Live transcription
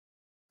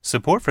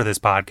Support for this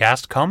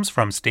podcast comes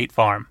from State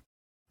Farm.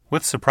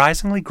 With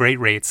surprisingly great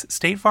rates,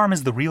 State Farm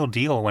is the real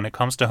deal when it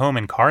comes to home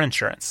and car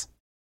insurance.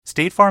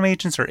 State Farm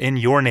agents are in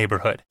your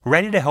neighborhood,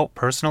 ready to help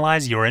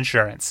personalize your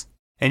insurance.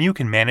 And you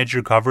can manage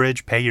your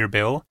coverage, pay your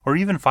bill, or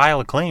even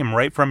file a claim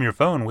right from your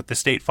phone with the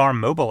State Farm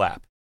mobile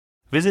app.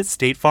 Visit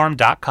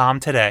statefarm.com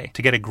today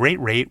to get a great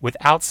rate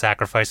without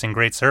sacrificing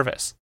great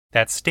service.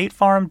 That's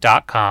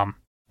statefarm.com.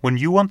 When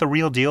you want the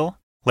real deal,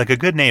 like a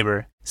good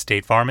neighbor,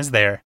 State Farm is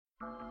there.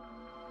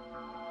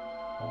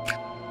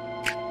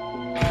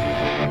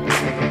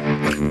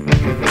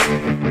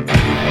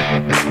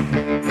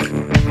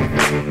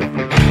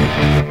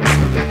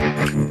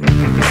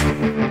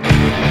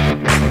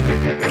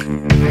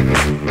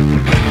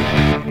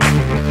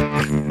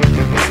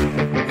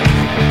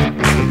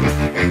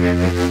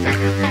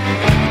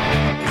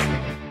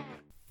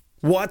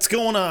 What's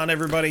going on,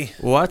 everybody?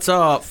 What's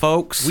up,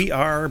 folks? We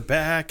are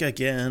back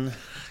again.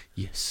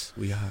 Yes,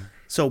 we are.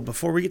 So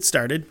before we get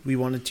started, we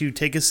wanted to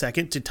take a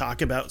second to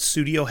talk about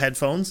Studio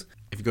headphones.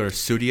 If you go to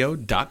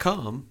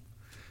studio.com,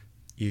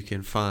 you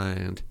can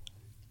find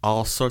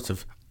all sorts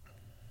of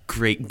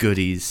great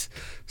goodies,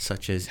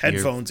 such as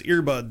Headphones,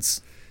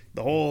 earbuds,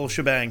 the whole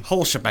shebang.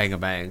 whole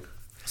shebang-a-bang.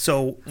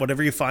 So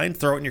whatever you find,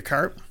 throw it in your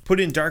cart. Put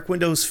in Dark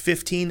Windows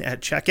 15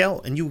 at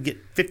checkout, and you will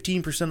get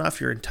 15%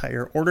 off your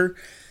entire order.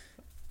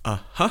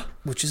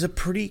 Which is a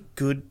pretty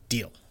good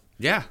deal.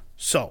 Yeah.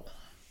 So,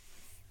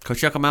 Go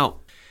check them out.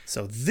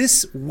 So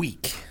this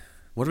week...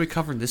 What are we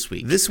covering this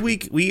week? This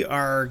week, we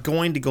are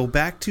going to go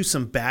back to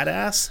some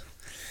badass,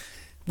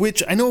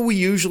 which I know we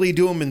usually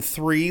do them in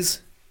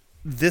threes.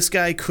 This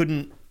guy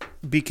couldn't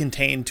be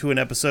contained to an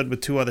episode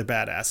with two other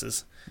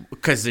badasses.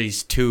 Because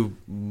he's too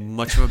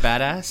much of a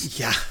badass?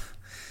 Yeah.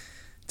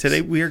 Today,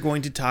 we are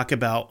going to talk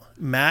about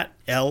Matt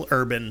L.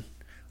 Urban,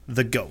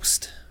 the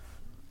Ghost.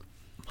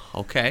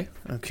 Okay.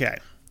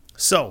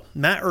 So,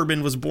 Matt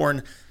Urban was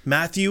born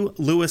Matthew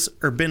Louis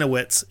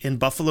Urbinowitz in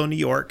Buffalo, New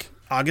York,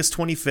 August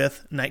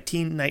 25th,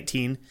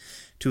 1919,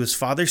 to his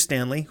father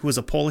Stanley, who was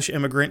a Polish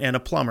immigrant and a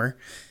plumber,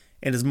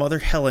 and his mother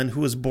Helen,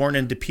 who was born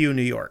in Depew,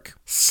 New York.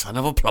 Son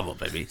of a plumber,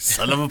 baby.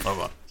 Son of a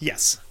plumber.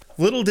 Yes.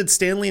 Little did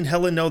Stanley and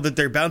Helen know that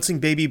their bouncing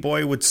baby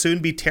boy would soon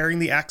be tearing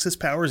the Axis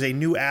powers a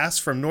new ass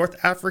from North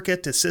Africa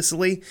to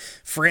Sicily,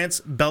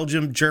 France,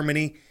 Belgium,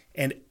 Germany,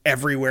 and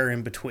everywhere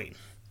in between.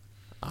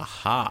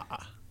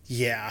 Aha.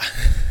 Yeah.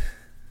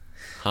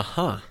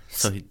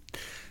 So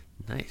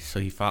nice. So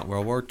he fought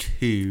World War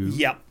II.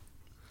 Yep.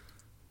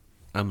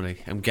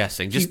 I'm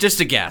guessing. Just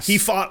a guess. He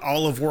fought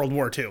all of World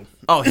War II.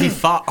 Oh, he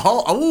fought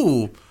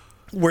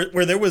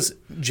Where there was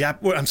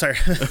I'm sorry.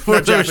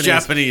 Where there was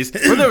Japanese.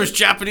 Where there was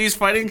Japanese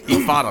fighting,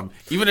 he fought them.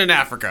 Even in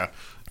Africa.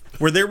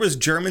 Where there was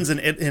Germans and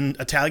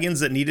Italians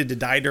that needed to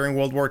die during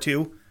World War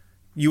II,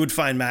 you would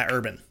find Matt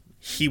Urban.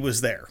 He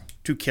was there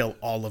to kill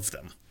all of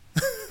them.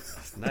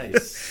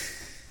 Nice.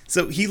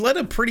 So he led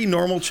a pretty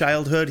normal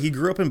childhood. He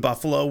grew up in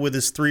Buffalo with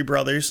his three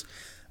brothers,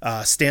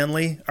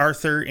 Stanley,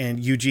 Arthur, and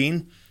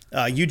Eugene.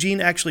 Eugene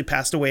actually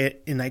passed away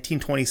in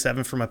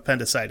 1927 from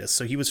appendicitis,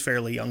 so he was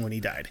fairly young when he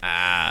died.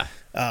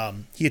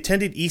 He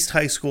attended East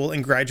High School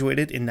and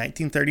graduated in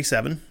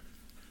 1937.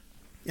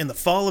 In the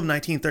fall of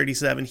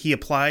 1937, he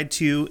applied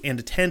to and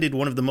attended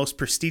one of the most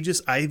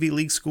prestigious Ivy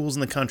League schools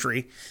in the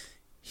country.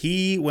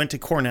 He went to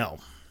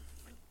Cornell.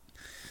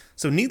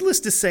 So needless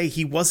to say,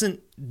 he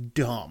wasn't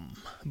dumb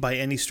by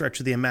any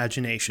stretch of the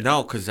imagination.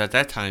 No, because at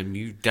that time,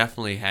 you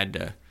definitely had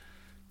to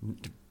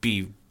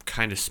be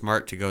kind of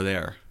smart to go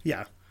there.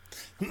 Yeah.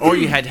 Or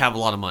you had to have a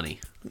lot of money.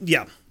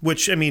 Yeah,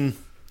 which, I mean...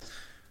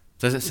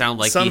 Doesn't sound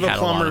like son he of had a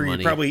plumber, a lot of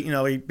money. Probably,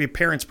 your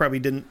parents probably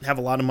didn't have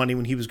a lot of money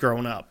when he was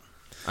growing up.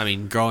 I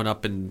mean, growing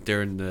up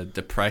during the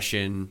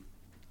Depression,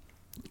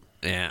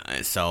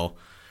 yeah, so...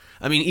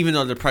 I mean, even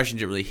though the Depression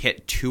didn't really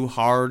hit too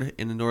hard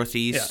in the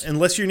Northeast. Yeah,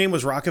 unless your name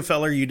was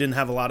Rockefeller, you didn't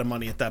have a lot of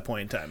money at that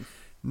point in time.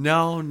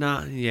 No.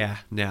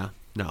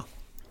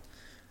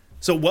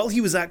 So while he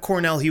was at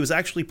Cornell, he was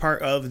actually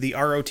part of the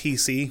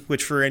ROTC,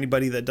 which for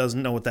anybody that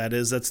doesn't know what that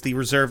is, that's the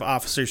Reserve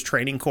Officers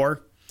Training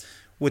Corps,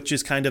 which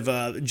is kind of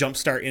a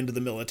jumpstart into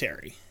the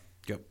military.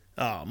 Yep.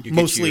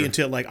 Mostly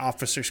into like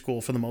officer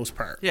school for the most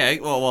part. Yeah,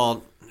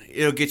 well,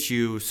 it'll get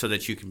you so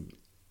that you can,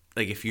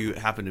 like, if you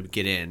happen to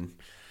get in,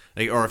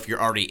 like, or if you're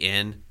already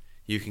in,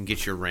 you can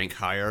get your rank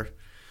higher,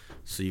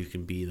 so you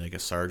can be like a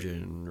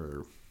sergeant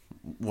or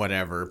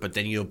whatever. But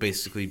then you'll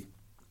basically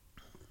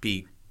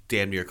be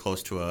damn near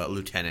close to a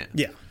lieutenant.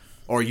 Yeah.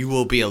 Or you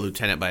will be a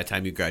lieutenant by the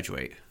time you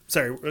graduate.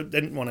 Sorry, I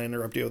didn't want to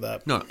interrupt you with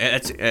that. No,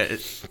 it's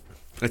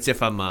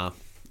if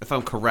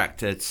I'm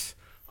correct. It's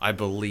I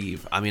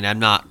believe. I mean, I'm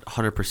not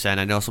 100%.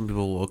 I know some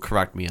people will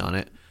correct me on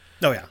it.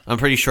 Oh yeah. I'm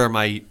pretty sure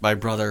my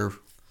brother,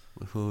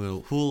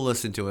 who will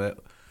listen to it,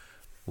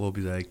 will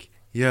be like,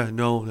 yeah,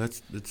 no,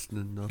 that's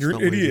you're not an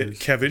what it idiot, is.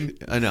 Kevin.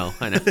 I know.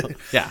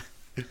 Yeah.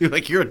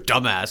 You're a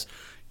dumbass.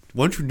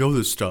 Why don't you know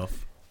this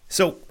stuff?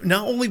 So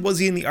not only was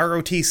he in the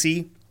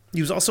ROTC,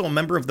 he was also a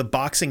member of the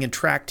boxing and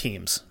track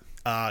teams.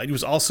 He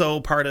was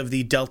also part of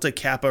the Delta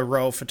Kappa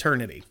Rho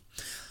fraternity.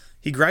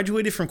 He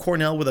graduated from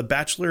Cornell with a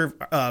Bachelor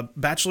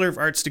of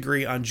Arts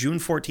degree on June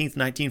 14th,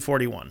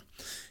 1941.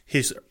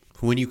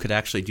 When you could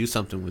actually do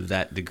something with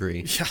that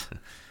degree. Yeah.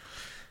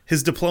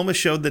 His diploma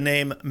showed the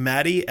name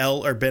Matty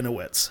L.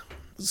 Urbinowitz.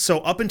 So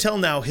up until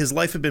now, his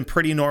life had been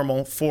pretty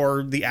normal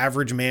for the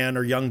average man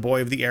or young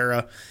boy of the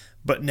era,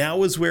 but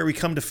now is where we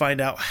come to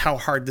find out how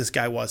hard this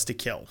guy was to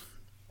kill.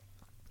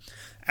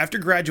 After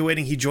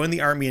graduating, he joined the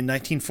Army in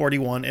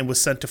 1941 and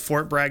was sent to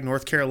Fort Bragg,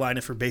 North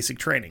Carolina for basic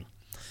training.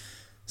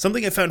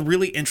 Something I found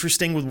really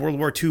interesting with World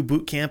War II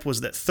boot camp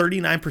was that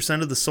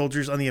 39% of the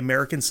soldiers on the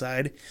American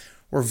side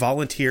were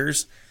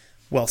volunteers,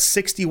 while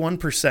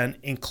 61%,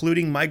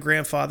 including my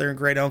grandfather and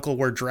great uncle,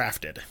 were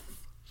drafted.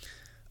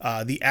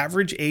 The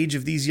average age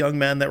of these young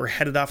men that were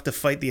headed off to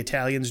fight the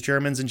Italians,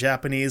 Germans, and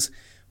Japanese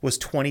was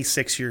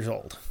 26 years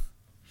old.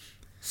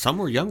 Some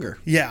were younger.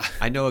 Yeah.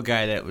 I know a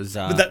guy that was...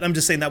 But I'm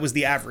just saying that was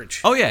the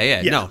average. Oh,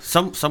 yeah. No,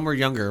 some were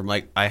younger.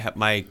 Like, I have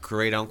my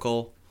great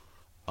uncle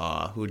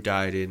who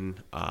died in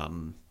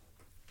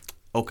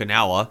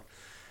Okinawa.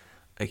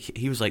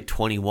 He was like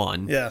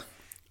 21. Yeah.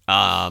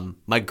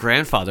 My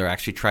grandfather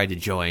actually tried to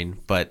join,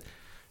 but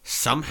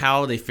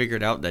somehow they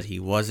figured out that he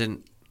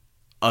wasn't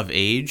of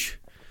age.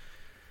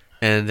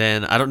 And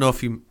then I don't know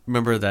if you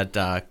remember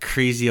that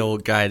crazy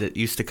old guy that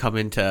used to come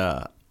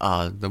into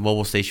the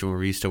mobile station where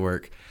we used to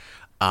work.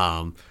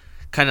 Kind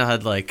of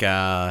had like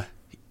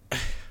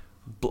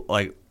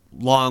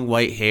long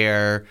white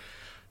hair.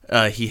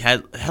 He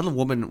had a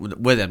woman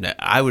with him that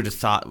I would have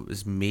thought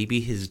was maybe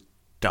his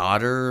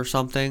daughter or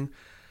something.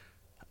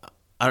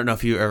 I don't know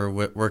if you ever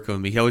work with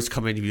me. He always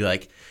come in to be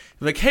like,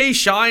 "Hey,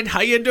 Shine,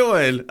 how you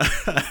doing?"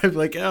 I'm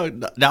like, "Oh,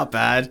 not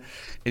bad."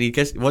 And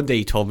one day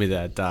he told me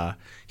that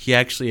he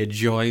actually had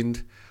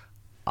joined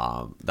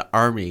the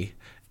Army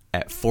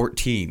at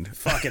 14.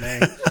 Fucking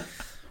A.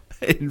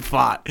 And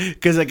fought.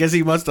 Because I guess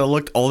he must have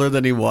looked older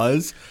than he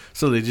was,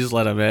 so they just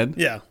let him in.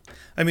 Yeah.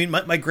 I mean,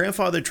 my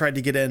grandfather tried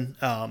to get in,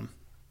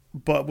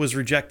 but was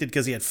rejected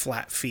because he had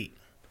flat feet.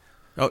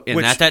 Oh,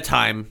 and at that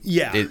time,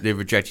 yeah, they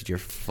rejected your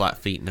flat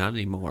feet. Not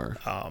anymore.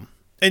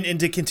 And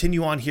to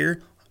continue on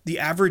here, the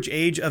average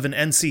age of an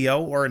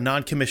NCO or a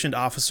non-commissioned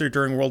officer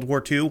during World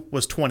War II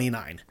was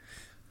 29.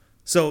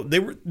 So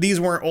these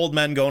weren't old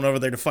men going over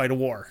there to fight a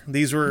war.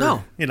 These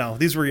were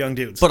these were young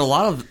dudes. But a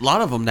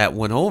lot of them that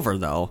went over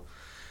though,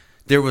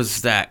 there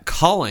was that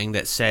calling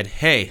that said,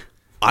 "Hey,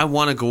 I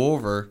want to go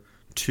over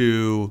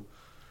to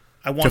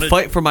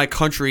fight for my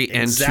country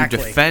and to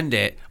defend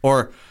it,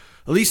 or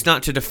at least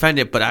not to defend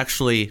it, but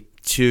actually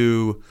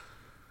to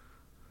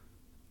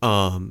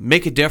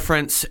make a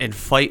difference and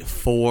fight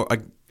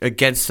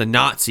against the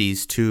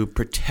Nazis to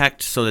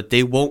protect so that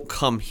they won't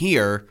come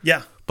here.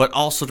 Yeah, but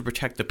also to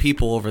protect the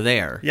people over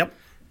there." Yep.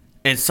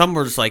 And some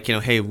were just like,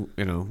 hey,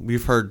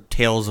 we've heard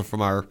tales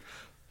from our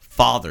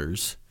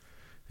fathers,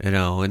 and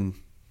I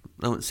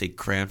wouldn't say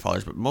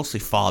grandfathers, but mostly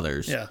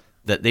fathers. Yeah.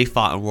 That they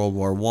fought in World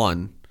War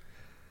I.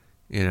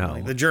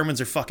 Like the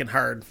Germans are fucking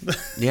hard.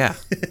 Yeah.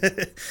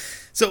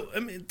 So, I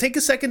mean, take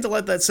a second to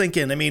let that sink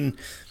in. I mean,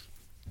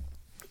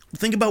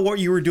 think about what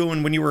you were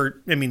doing when you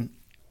were,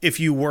 if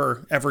you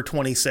were ever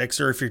 26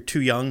 or if you're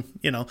too young,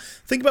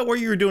 think about what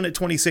you were doing at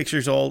 26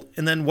 years old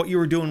and then what you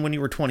were doing when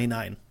you were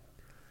 29.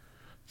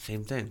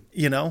 Same thing.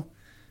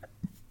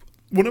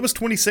 When I was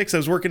 26, I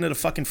was working at a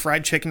fucking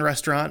fried chicken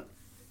restaurant.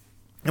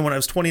 And when I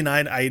was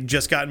 29, I had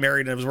just got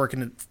married and I was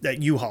working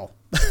at U-Haul.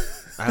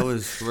 I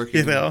was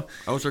working. I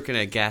was working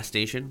at a gas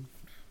station.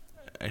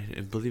 I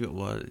believe it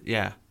was.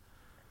 Yeah.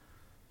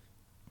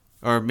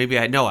 Or maybe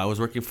I was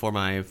working for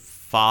my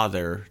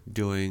father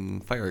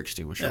doing fire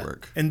extinguisher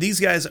work. And these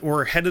guys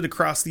were headed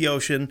across the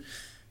ocean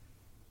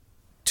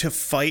to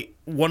fight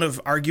one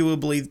of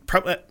probably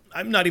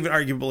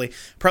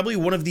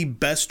one of the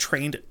best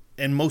trained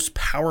and most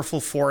powerful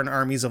foreign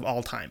armies of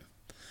all time.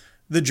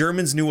 The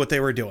Germans knew what they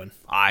were doing.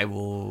 I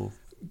will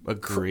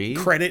agree.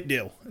 Credit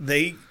due.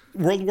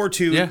 World War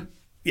II.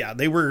 Yeah,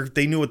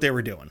 they knew what they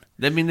were doing.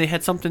 I mean, they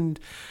had something.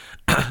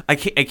 I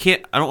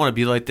don't want to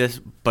be like this,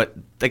 but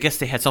I guess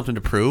they had something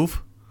to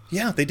prove.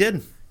 Yeah, they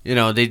did.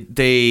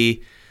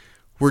 They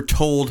were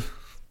told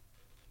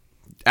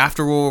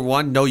after World War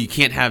I, no, you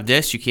can't have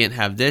this, you can't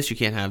have this, you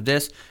can't have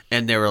this,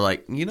 and they were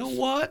like, you know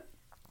what?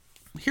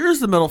 Here's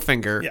the middle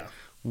finger. Yeah,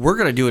 we're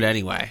gonna do it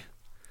anyway.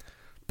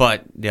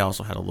 But they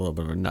also had a little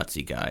bit of a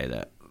nutsy guy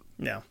that.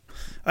 Yeah.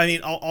 I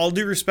mean, all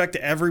due respect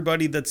to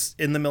everybody that's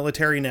in the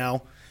military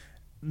now,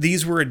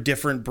 these were a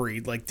different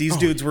breed. Like, these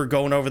dudes were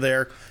going over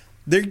there.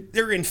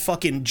 They're in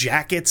fucking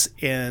jackets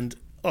and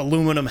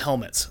aluminum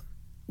helmets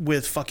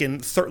with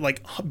fucking,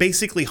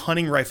 basically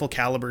hunting rifle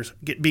calibers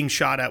being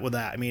shot at with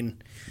that. I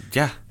mean,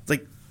 yeah.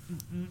 Like,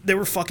 they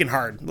were fucking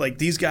hard. Like,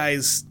 these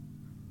guys.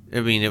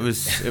 I mean, it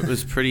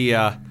was pretty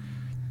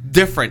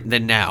different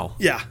than now.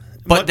 Yeah.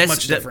 But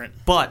much different.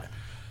 But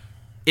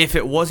if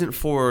it wasn't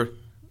for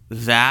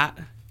that,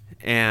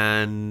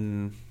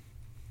 and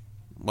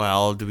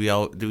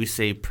do we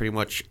say pretty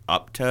much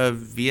up to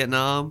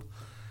Vietnam,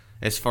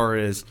 as far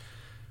as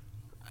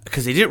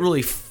because they didn't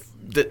really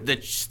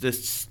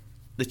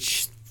the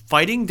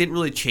fighting didn't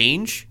really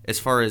change as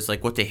far as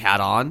like what they had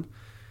on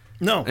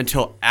No.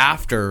 until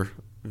after,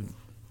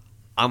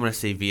 I'm going to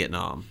say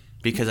Vietnam.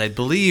 Because I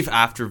believe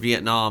after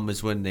Vietnam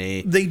is when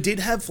they did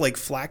have like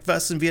flak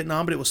vests in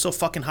Vietnam, but it was so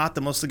fucking hot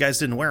that most of the guys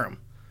didn't wear them.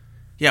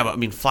 Yeah, but I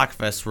mean, flak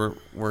vests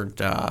weren't.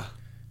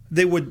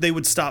 They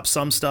would stop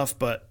some stuff,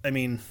 but I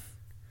mean,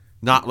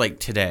 not like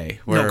today.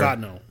 No, God,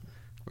 no.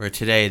 Where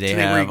today they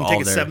Today have where you can all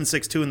take a their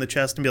 7.62 in the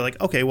chest and be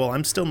like, okay, well,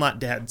 I'm still not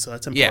dead, so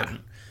that's important.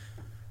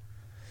 Yeah.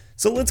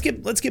 So let's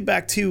get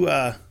back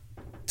to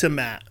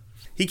Matt.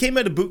 He came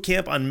out of boot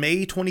camp on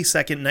May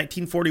 22nd,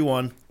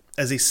 1941,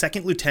 as a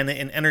second lieutenant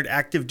and entered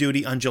active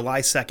duty on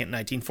July 2nd,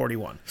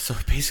 1941. So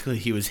basically,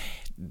 he wouldn't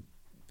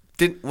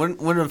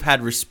have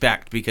had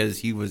respect because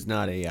he was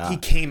not a. He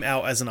came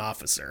out as an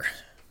officer.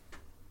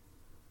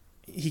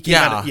 He came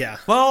Yeah. out, yeah.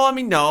 Well, I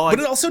mean, no. But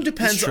it also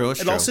depends. It's true,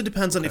 it's true. Also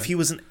depends on if he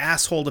was an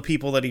asshole to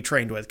people that he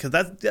trained with,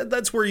 because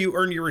that's where you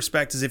earn your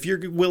respect. Is if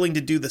you're willing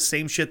to do the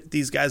same shit that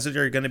these guys that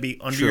are going to be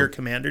under True. your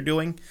command are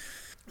doing.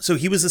 So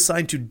he was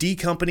assigned to D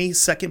Company,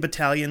 2nd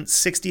Battalion,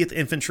 60th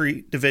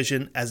Infantry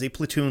Division as a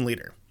platoon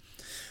leader.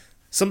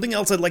 Something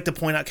else I'd like to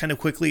point out kind of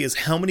quickly is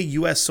how many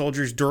U.S.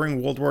 soldiers during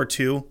World War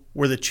II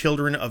were the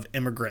children of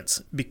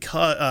immigrants.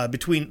 Because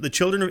between the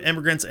children of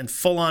immigrants and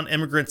full-on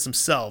immigrants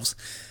themselves,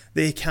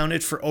 they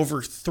accounted for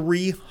over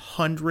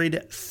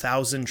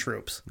 300,000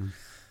 troops.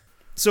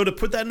 So to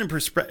put that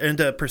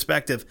into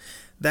perspective,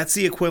 that's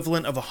the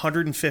equivalent of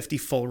 150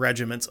 full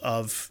regiments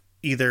of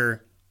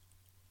either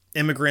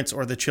immigrants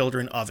or the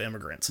children of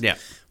immigrants. Yeah.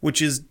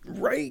 Which is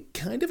right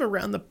kind of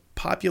around the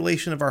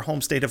population of our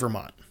home state of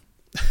Vermont.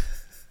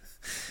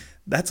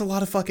 That's a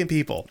lot of fucking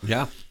people.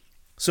 Yeah.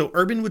 So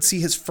Urban would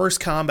see his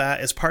first combat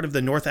as part of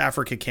the North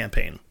Africa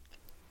campaign.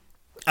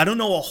 I don't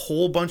know a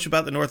whole bunch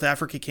about the North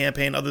Africa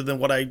campaign other than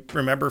what I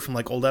remember from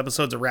like old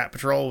episodes of Rat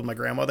Patrol with my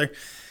grandmother.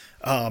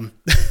 But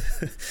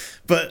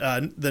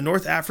the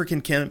North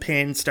African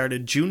campaign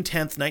started June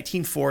 10th,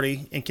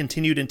 1940 and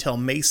continued until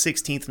May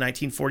 16th,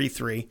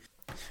 1943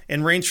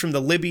 and ranged from the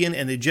Libyan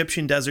and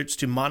Egyptian deserts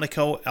to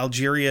Monaco,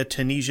 Algeria,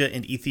 Tunisia,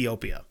 and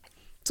Ethiopia.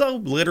 So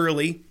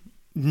literally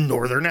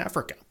Northern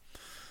Africa.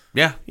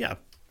 Yeah. Yeah.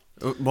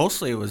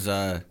 Mostly it was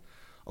a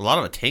lot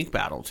of a tank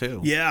battle too.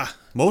 Yeah.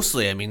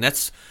 Mostly, I mean,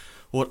 that's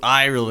what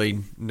I really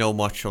know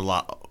a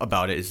lot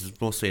about it is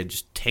mostly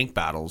just tank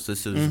battles.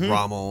 This is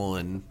Rommel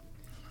and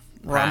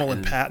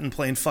Patton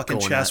playing fucking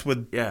chess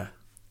with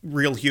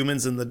real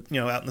humans in the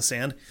out in the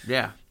sand.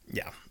 Yeah.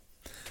 Yeah.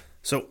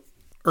 So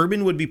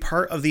Urban would be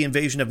part of the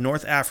invasion of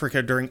North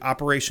Africa during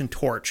Operation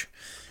Torch.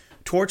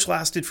 Torch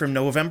lasted from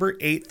November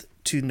 8th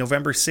to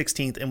November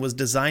 16th and was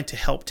designed to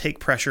help take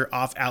pressure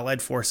off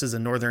Allied forces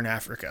in Northern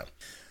Africa.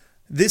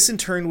 This in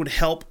turn would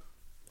help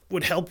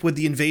with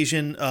the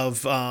invasion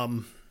of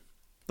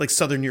like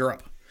Southern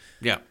Europe.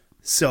 Yeah.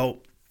 So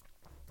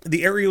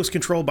the area was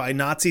controlled by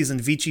Nazis and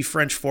Vichy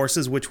French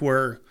forces, which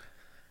were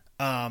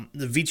the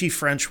Vichy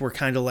French were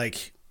kind of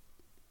like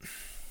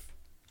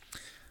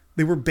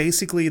they were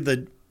basically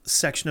the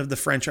section of the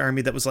French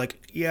army that was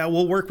like, yeah,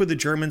 we'll work with the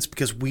Germans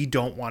because we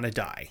don't want to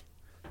die.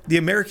 The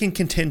American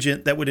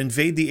contingent that would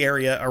invade the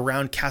area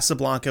around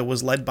Casablanca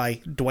was led by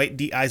Dwight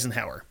D.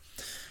 Eisenhower.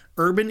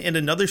 Urban and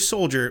another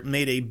soldier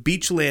made a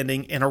beach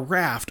landing in a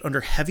raft under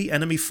heavy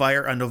enemy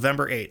fire on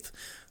November 8th,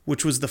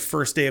 which was the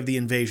first day of the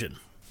invasion.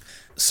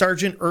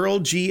 Sergeant Earl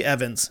G.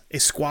 Evans, a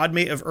squad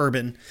mate of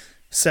Urban,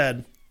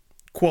 said,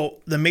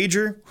 quote, "The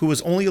major, who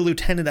was only a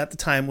lieutenant at the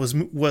time,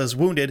 was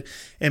wounded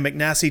in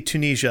McNassie,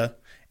 Tunisia,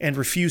 and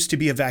refused to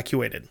be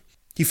evacuated.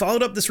 He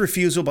followed up this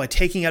refusal by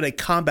taking out a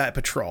combat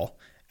patrol.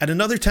 At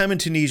another time in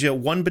Tunisia,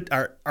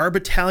 our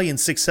battalion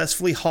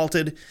successfully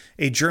halted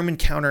a German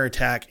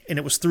counterattack, and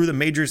it was through the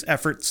major's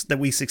efforts that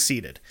we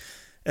succeeded.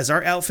 As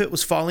our outfit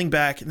was falling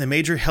back, the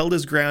major held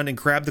his ground and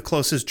grabbed the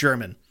closest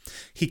German.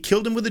 He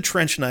killed him with a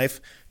trench knife,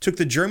 took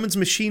the German's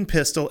machine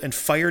pistol, and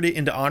fired it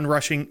into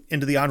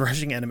the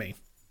onrushing enemy."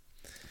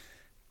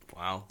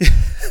 Wow.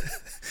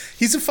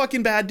 He's a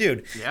fucking bad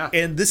dude. Yeah.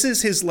 And this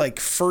is his like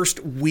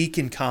first week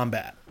in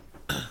combat.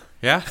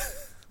 Yeah.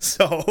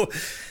 So,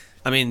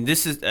 I mean,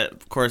 this is,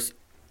 of course,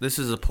 this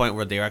is a point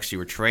where they actually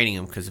were training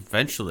him because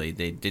eventually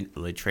they didn't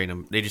really train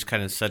him. They just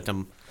kind of sent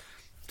him,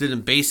 did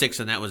them basics,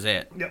 and that was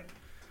it. yep.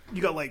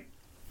 You got like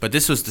But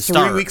this was the 3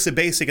 start. weeks of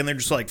basic, and they're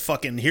just like,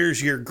 fucking,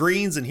 here's your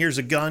greens and here's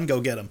a gun, go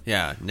get them.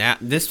 Yeah. Now,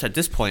 at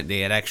this point,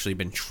 they had actually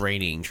been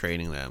training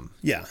them.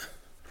 Yeah.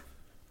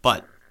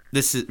 But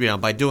this is,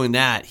 by doing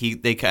that, he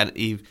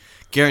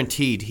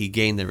guaranteed he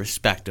gained the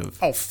respect of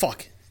Oh,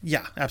 fuck.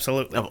 Yeah,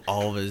 absolutely.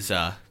 all of his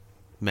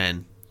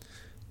men.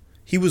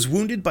 He was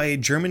wounded by a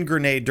German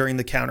grenade during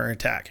the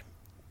counterattack.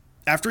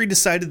 After he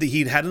decided that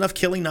he'd had enough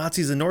killing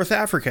Nazis in North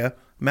Africa,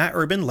 Matt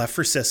Urban left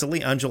for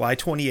Sicily on July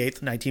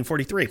 28th,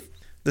 1943.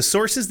 The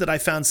sources that I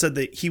found said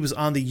that he was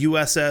on the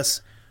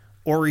USS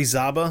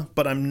Orizaba,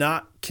 but I'm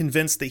not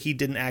convinced that he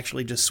didn't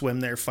actually just swim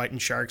there fighting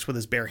sharks with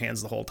his bare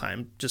hands the whole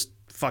time. Just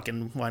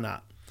fucking, why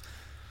not?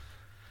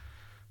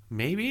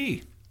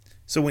 Maybe.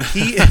 So when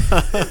he,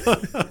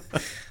 the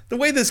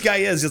way this guy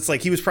is, it's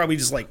like he was probably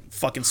just like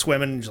fucking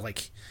swimming and just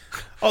like,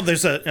 oh,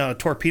 there's a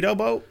torpedo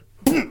boat.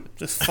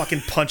 Just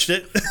fucking punched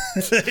it.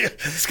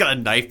 He's got a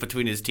knife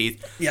between his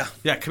teeth. Yeah.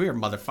 Yeah, come here,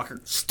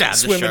 motherfucker. Stab the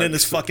Swimming shark. in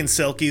his fucking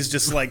silkies,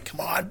 just like,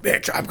 come on,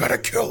 bitch, I'm gonna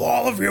kill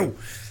all of you.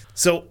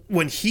 So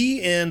when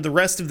he and the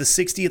rest of the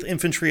 60th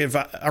Infantry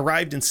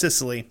arrived in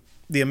Sicily,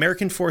 the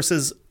American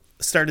forces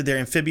started their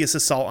amphibious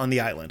assault on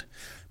the island.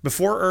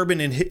 Before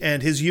Urban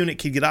and his unit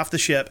could get off the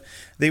ship,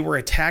 they were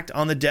attacked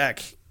on the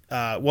deck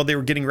while they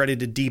were getting ready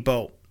to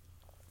deboat.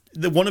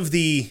 One of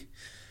the,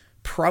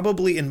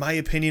 probably in my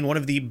opinion, one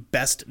of the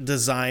best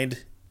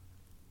designed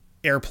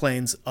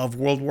airplanes of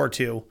World War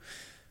II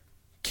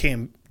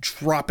came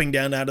dropping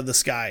down out of the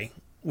sky,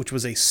 which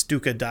was a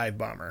Stuka dive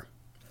bomber.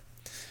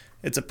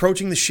 It's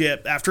approaching the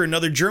ship after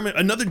another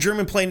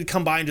German plane had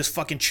come by and just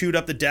fucking chewed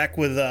up the deck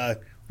with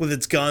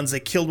its guns.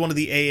 They killed one of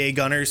the AA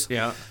gunners.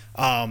 Yeah.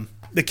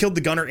 They killed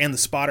the gunner and the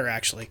spotter,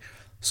 actually.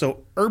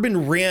 So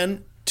Urban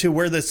ran to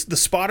where the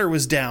spotter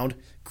was downed,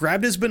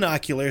 grabbed his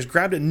binoculars,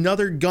 grabbed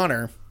another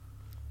gunner.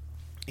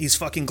 He's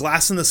fucking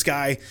glassing the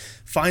sky,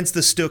 finds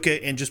the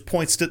Stuka, and just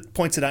points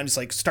it out and just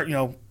like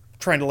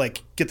trying to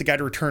like get the guy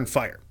to return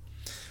fire.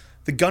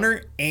 The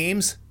gunner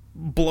aims,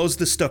 blows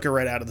the Stuka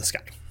right out of the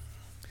sky.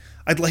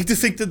 I'd like to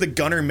think that the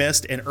gunner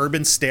missed and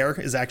Urban's stare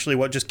is actually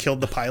what just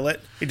killed the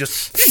pilot. It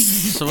just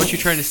So what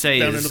you're trying to say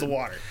down is into the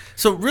water.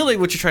 So really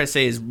what you're trying to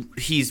say is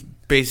he's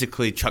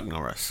basically Chuck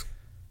Norris.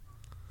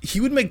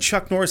 He would make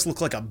Chuck Norris look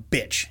like a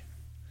bitch.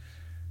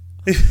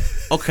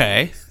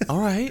 Okay. All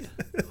right.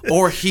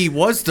 Or he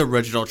was the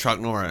original Chuck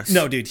Norris.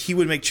 No, dude, he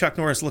would make Chuck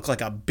Norris look like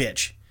a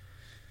bitch.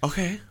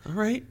 Okay. All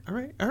right.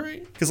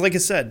 Because like I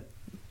said,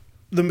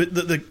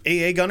 the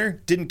AA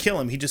gunner didn't kill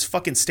him. He just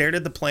fucking stared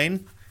at the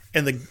plane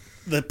and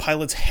the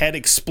pilot's head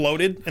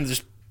exploded and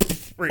just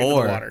right into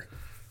the water.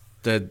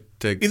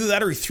 Either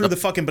that or he threw the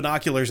fucking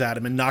binoculars at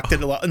him and knocked it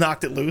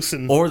loose.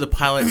 Or the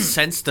pilot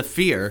sensed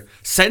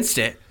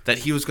it that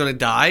he was going to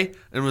die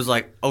and was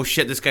like, oh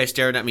shit, this guy's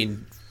staring at me.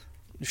 And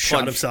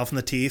shot himself in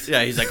the teeth.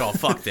 Yeah, he's like, oh,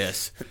 fuck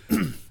this.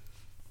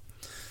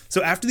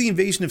 So after the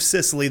invasion of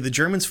Sicily, the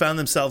Germans found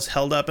themselves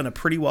held up in a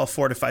pretty well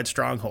fortified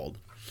stronghold.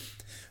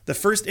 The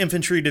 1st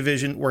Infantry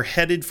Division were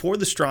headed for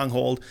the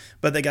stronghold,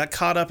 but they got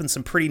caught up in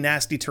some pretty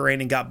nasty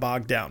terrain and got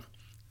bogged down.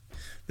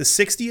 The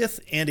 60th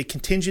and a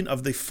contingent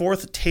of the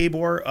 4th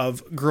Tabor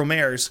of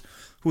Grommaires,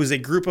 who was a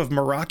group of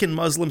Moroccan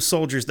Muslim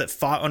soldiers that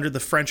fought under the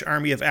French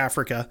Army of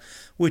Africa,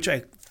 which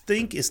I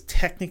think is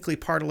technically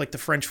part of like the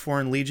French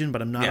Foreign Legion,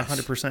 but I'm not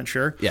 100%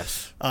 sure.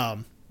 Yes.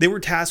 They were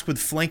tasked with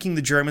flanking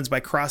the Germans by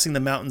crossing the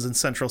mountains in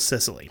central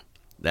Sicily.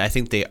 I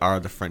think they are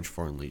the French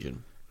Foreign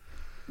Legion.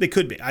 They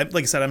could be. Like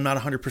I said, I'm not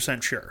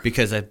 100% sure.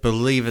 Because I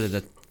believe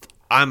that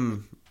I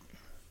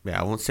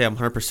won't say I'm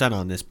 100%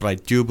 on this, but I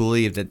do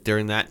believe that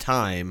during that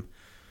time,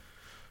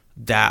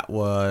 that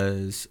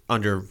was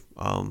under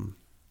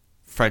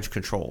French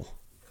control.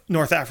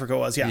 North Africa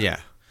was, yeah. Yeah.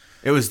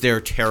 It was their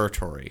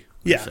territory,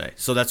 say.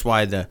 So that's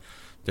why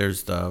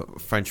there's the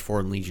French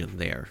Foreign Legion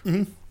there.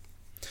 Mm-hmm.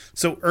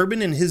 So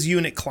Urban and his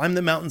unit climbed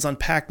the mountains on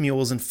pack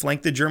mules and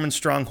flanked the German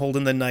stronghold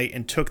in the night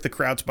and took the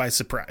crowds by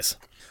surprise.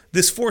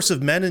 This force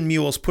of men and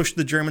mules pushed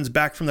the Germans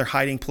back from their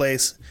hiding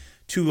place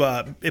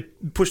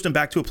it pushed them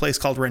back to a place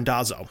called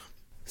Randazzo.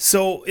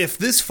 So if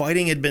this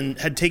fighting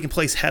had taken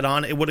place head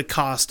on, it would have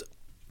cost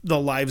the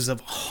lives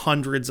of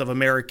hundreds of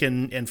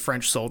American and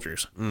French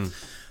soldiers.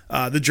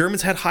 The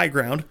Germans had high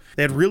ground.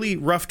 They had really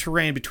rough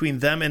terrain between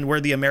them and where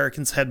the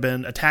Americans had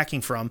been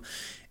attacking from,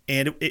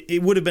 and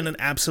it would have been an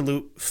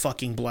absolute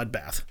fucking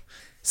bloodbath.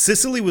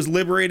 Sicily was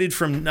liberated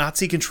from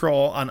Nazi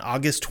control on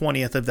August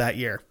 20th of that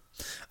year.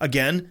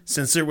 Again,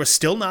 since there were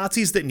still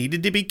Nazis that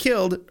needed to be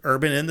killed,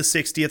 Urban and the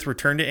 60th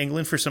returned to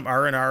England for some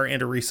R&R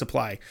and a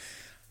resupply.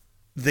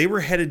 They were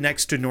headed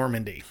next to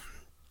Normandy.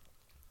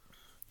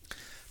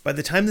 By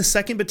the time the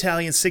 2nd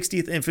Battalion,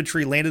 60th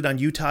Infantry landed on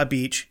Utah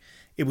Beach,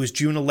 it was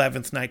June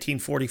 11th,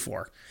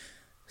 1944.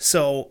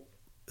 So,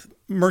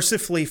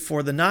 mercifully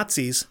for the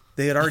Nazis,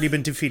 they had already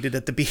been defeated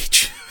at the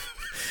beach.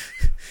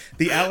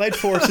 The Allied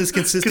forces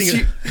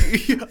consisting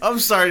of... I'm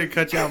sorry to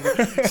cut you off.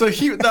 So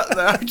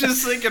I'm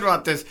just thinking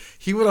about this.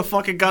 He would have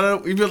fucking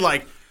got it. He'd been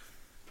like,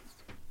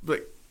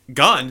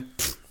 gun?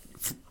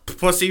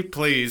 Pussy,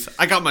 please.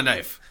 I got my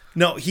knife.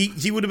 No,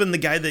 he would have been the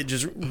guy that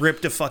just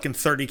ripped a fucking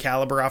 .30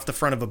 caliber off the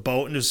front of a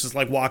boat and just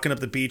like walking up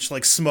the beach,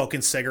 like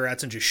smoking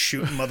cigarettes and just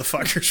shooting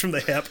motherfuckers from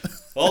the hip.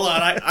 Hold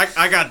on,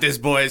 I got this,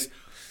 boys.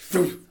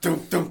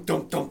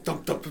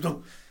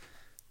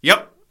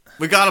 Yep.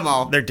 We got them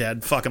all. They're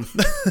dead. Fuck them.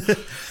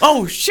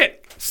 Oh,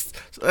 shit.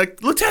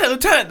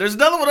 Lieutenant, there's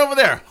another one over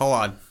there. Hold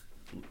on.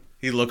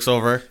 He looks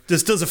over.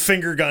 Just does a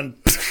finger gun,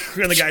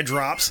 and the guy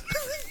drops.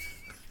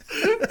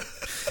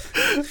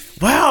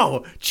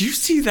 Wow. Did you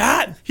see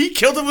that? He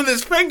killed him with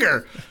his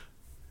finger.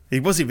 He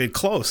wasn't even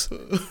close.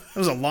 That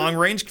was a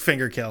long-range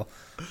finger kill.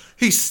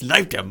 He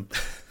sniped him.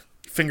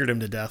 Fingered him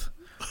to death.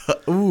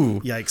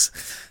 Ooh. Yikes.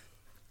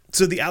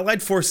 So the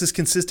Allied forces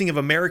consisting of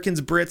Americans,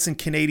 Brits, and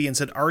Canadians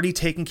had already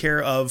taken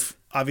care of,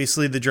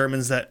 obviously, the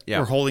Germans that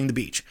were holding the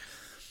beach.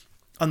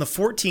 On the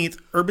 14th,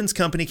 Urban's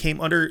company came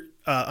under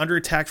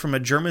attack from a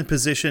German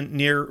position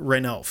near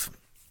Rheinhof.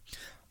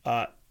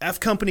 F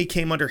Company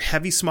came under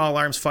heavy small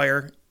arms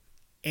fire,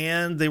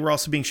 and they were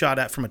also being shot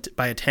at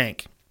by a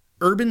tank.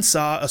 Urban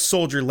saw a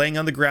soldier laying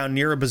on the ground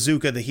near a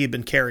bazooka that he had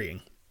been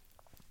carrying.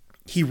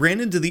 He ran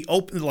into the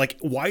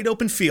wide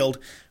open field,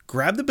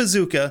 grabbed the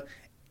bazooka,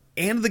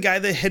 and the guy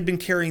that had been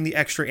carrying the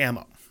extra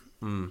ammo.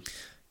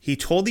 He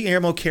told the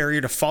ammo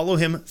carrier to follow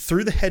him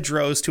through the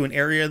hedgerows to an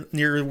area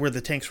near where the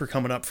tanks were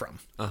coming up from.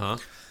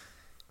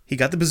 He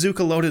got the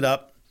bazooka loaded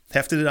up,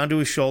 hefted it onto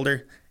his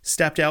shoulder,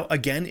 stepped out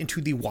again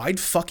into the wide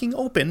fucking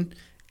open,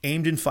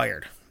 aimed and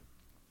fired.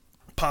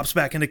 Pops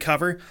back into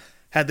cover,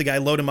 had the guy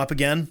load him up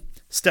again,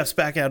 steps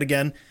back out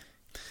again.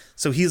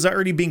 So he's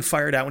already being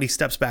fired out when he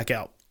steps back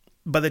out.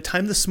 By the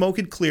time the smoke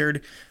had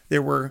cleared,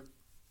 there were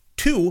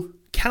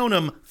count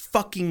 'em,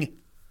 fucking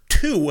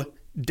two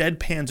dead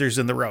Panzers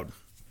in the road.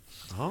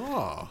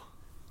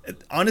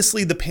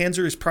 Honestly, the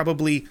Panzer is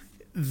probably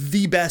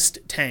the best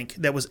tank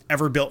that was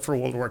ever built for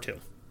World War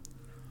II.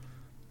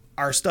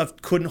 Our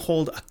stuff couldn't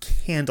hold a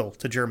candle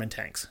to German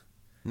tanks.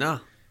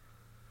 No.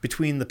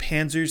 Between the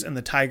Panzers and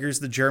the Tigers,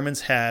 the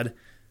Germans had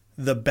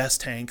the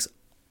best tanks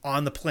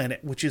on the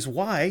planet, which is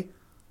why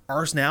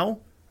ours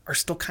now are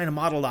still kind of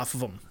modeled off of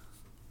them.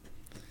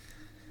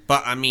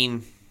 But, I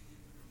mean,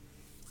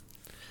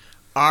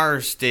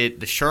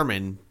 the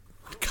Sherman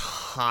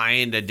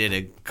kind of did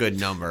a good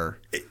number.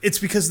 It's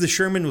because the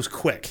Sherman was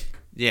quick.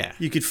 Yeah.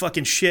 You could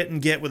fucking shit and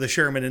get with a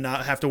Sherman and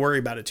not have to worry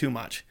about it too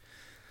much.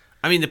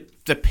 I mean,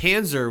 the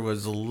Panzer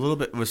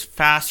was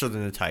faster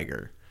than the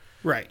Tiger.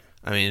 Right.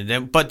 I mean,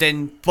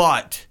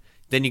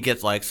 then you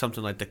get like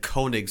something like the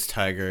Koenig's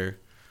Tiger,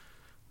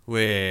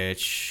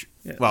 which,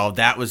 well,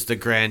 that was the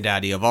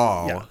granddaddy of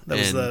all. Yeah, that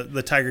was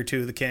the Tiger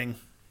II, the king.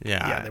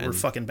 Yeah, they were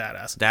fucking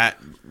badass. That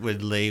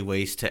would lay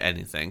waste to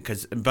anything,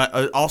 but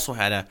it also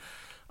had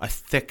a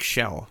thick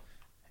shell.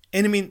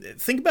 And I mean,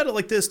 think about it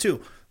like this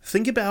too.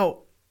 Think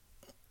about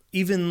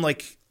even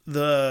like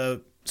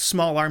the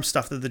small arms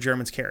stuff that the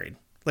Germans carried,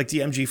 like the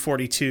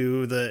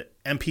MG42, the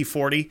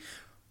MP40,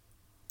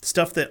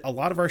 stuff that a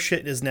lot of our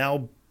shit is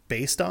now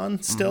based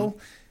on still.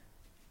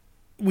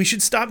 We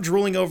should stop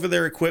drooling over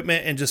their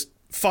equipment and just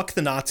fuck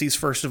the Nazis,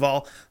 first of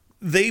all.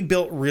 They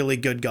built really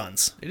good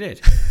guns. They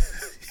did.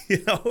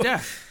 You know?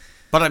 Yeah.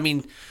 But I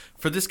mean,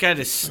 for this guy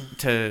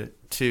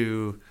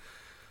to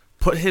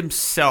put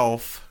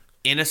himself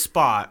in a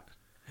spot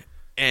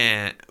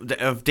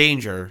of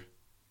danger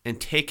and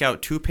take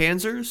out two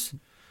Panzers,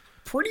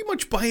 pretty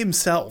much by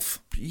himself.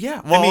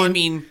 Yeah. Well, I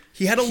mean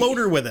he had a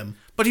loader with him.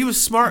 But he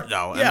was smart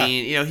though. Yeah. I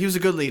mean, he was a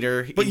good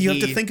leader. But you have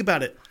to think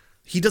about it.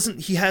 He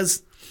doesn't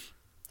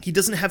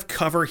have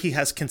cover, he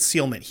has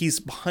concealment. He's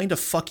behind a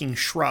fucking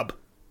shrub.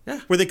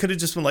 Yeah. Where they could have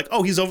just been like,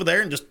 "Oh, he's over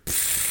there," and just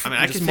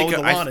I can mowed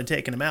the lawn and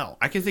taken him out.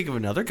 I can think of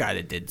another guy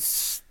that did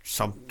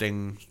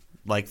something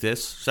like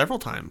this several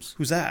times.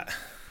 Who's that?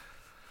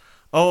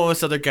 Oh,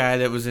 this other guy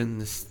that was in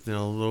this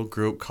little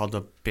group called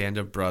the Band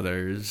of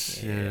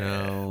Brothers.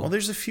 Yeah. Well,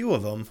 there's a few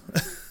of them.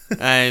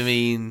 I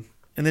mean,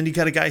 and then you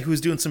got a guy who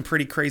was doing some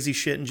pretty crazy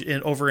shit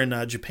over in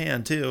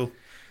Japan too.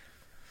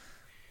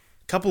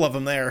 A couple of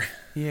them there.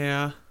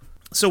 Yeah.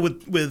 So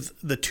with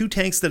the two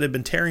tanks that had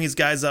been tearing his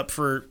guys up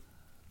for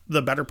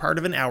the better part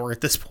of an hour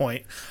at this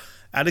point,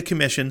 out of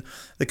commission,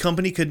 the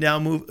company could now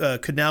move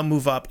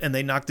up, and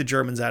they knocked the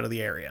Germans out of the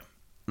area.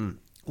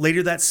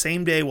 Later that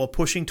same day, while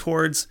pushing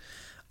towards,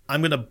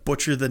 I'm going to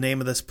butcher the name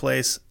of this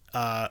place,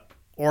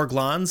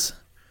 Orglans,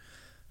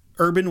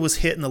 Urban was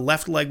hit in the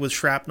left leg with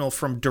shrapnel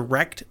from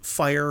direct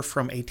fire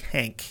from a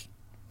tank.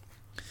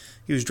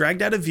 He was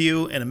dragged out of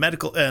view, and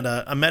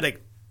a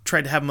medic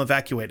tried to have him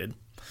evacuated.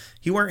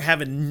 He weren't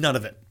having none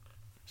of it.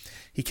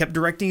 He kept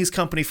directing his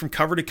company from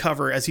cover to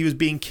cover as he was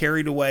being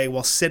carried away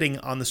while sitting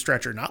on the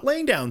stretcher. Not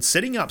laying down,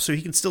 sitting up so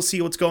he can still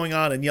see what's going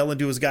on and yelling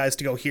to his guys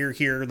to go here,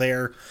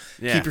 there.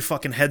 Yeah. Keep your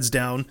fucking heads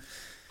down.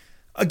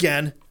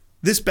 Again,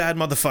 this bad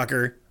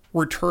motherfucker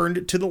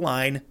returned to the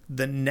line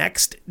the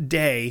next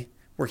day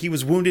where he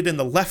was wounded in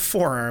the left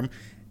forearm.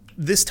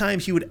 This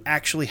time he would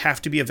actually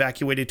have to be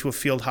evacuated to a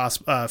field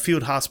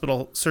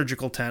hospital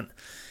surgical tent.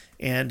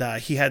 And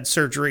he had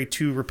surgery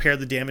to repair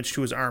the damage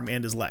to his arm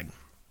and his leg.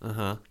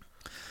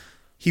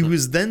 He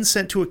was then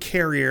sent to a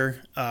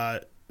carrier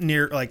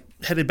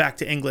headed back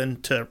to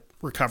England to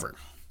recover.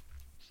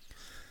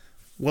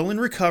 While in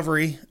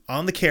recovery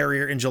on the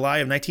carrier in July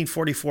of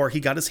 1944,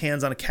 he got his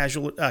hands on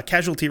a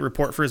casualty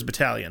report for his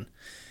battalion.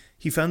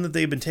 He found that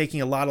they had been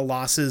taking a lot of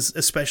losses,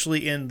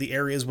 especially in the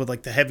areas with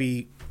like the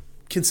heavy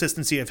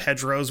consistency of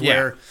hedgerows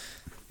where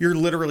you're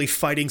literally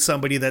fighting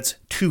somebody that's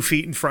 2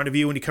 feet in front of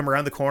you when you come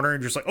around the corner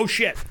and you're just like, oh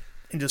shit,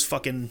 and just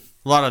fucking...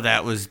 A lot of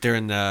that was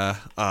during the...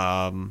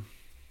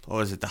 what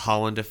was it, the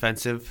Holland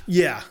offensive?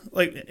 Yeah,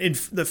 like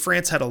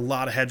France had a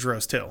lot of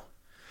hedgerows too.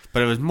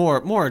 But it was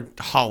more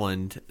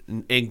Holland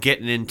and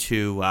getting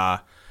into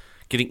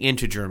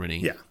Germany.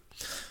 Yeah,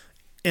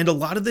 and a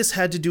lot of this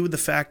had to do with the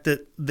fact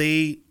that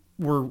they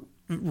were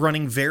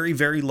running very,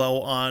 very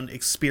low on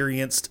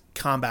experienced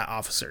combat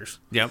officers.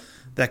 Yep.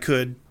 That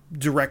could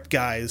direct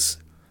guys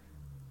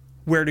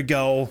where to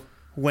go,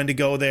 when to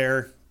go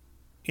there,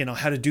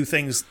 how to do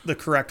things the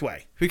correct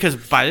way. Because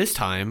by this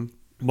time,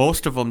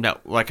 most of them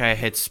that, like I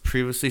had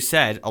previously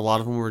said, a lot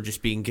of them were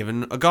just being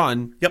given a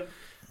gun. Yep.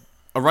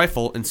 A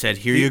rifle and said,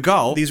 here you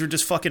go. These were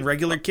just fucking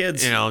regular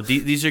kids.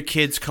 These are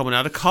kids coming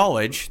out of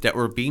college that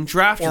were being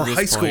drafted or at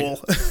this high point.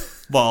 school.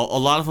 Well, a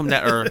lot of them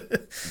that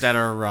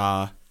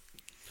are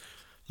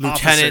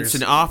lieutenants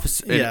and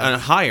officers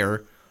and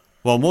higher.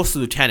 Well, most of the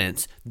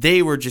lieutenants,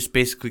 they were just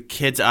basically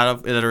kids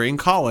that are in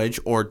college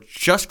or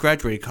just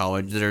graduated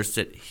college that are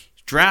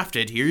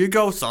drafted. Here you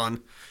go,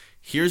 son.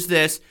 Here's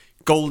this.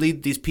 Go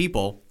lead these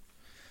people.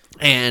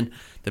 And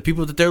the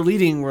people that they're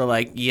leading were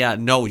like, yeah,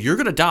 no, you're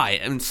going to die.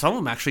 And some of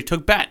them actually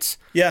took bets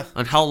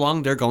on how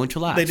long they're going to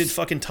last. They did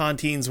fucking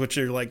tauntines, which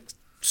are like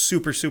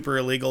super, super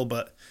illegal,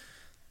 but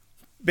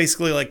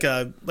basically like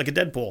a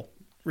Deadpool,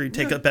 where you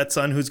take bets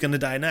on who's going to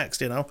die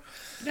next,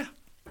 Yeah.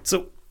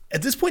 So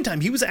at this point in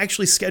time, he was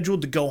actually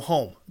scheduled to go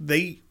home.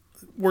 They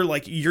were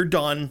like, you're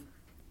done.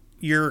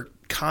 You're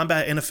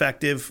combat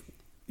ineffective.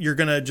 You're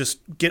going to just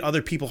get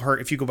other people hurt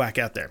if you go back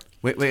out there.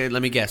 Wait,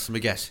 let me guess.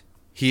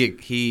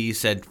 He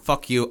said,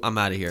 fuck you, I'm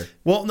out of here.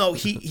 Well, no,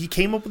 he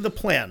came up with a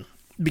plan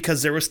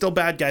because there were still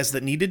bad guys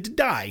that needed to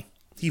die.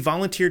 He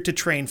volunteered to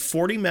train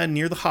 40 men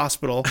near the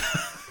hospital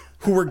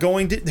who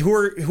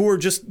were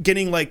just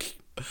getting like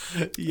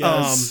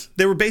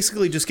they were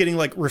basically just getting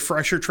like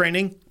refresher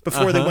training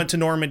before they went to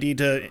Normandy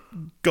to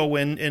go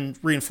in and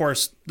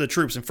reinforce the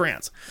troops in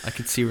France. I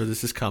can see where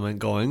this is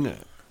going.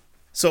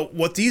 So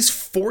what these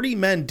 40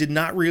 men did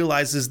not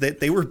realize is that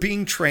they were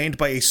being trained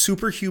by a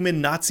superhuman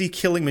Nazi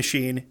killing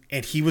machine,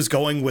 and he was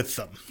going with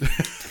them.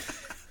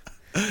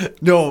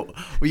 No,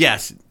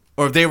 yes,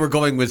 or they were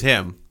going with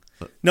him.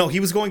 No, he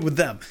was going with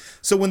them.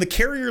 So when the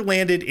carrier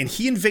landed and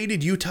he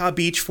invaded Utah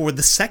Beach for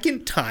the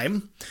second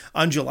time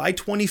on July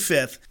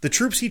 25th, the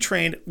troops he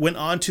trained went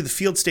on to the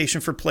field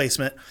station for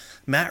placement.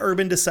 Matt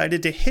Urban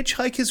decided to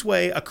hitchhike his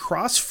way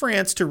across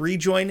France to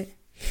rejoin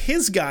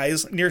his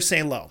guys near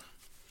Saint-Lô.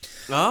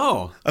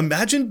 Oh.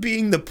 Imagine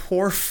being the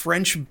poor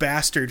French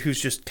bastard who's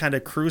just kind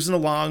of cruising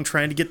along,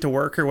 trying to get to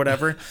work or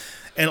whatever,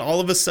 and all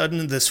of a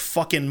sudden this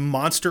fucking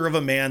monster of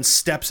a man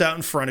steps out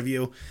in front of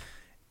you,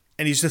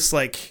 and he's just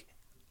like,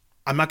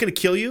 I'm not going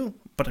to kill you,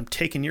 but I'm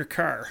taking your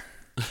car.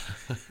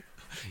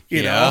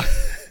 You know?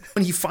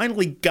 When he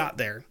finally got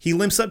there, he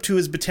limps up to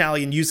his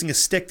battalion using a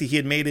stick that he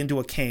had made into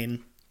a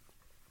cane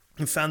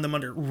and found them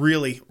under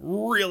really,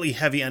 really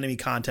heavy enemy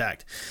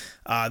contact.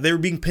 They were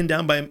being pinned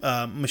down by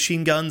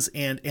machine guns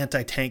and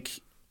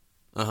anti-tank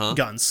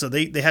guns. So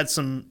they had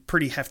some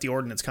pretty hefty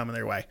ordnance coming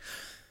their way.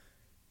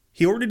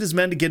 He ordered his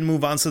men to get a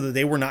move on so that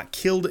they were not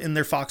killed in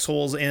their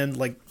foxholes and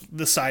like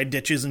the side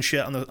ditches and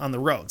shit on the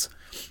roads.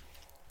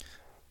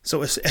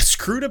 So as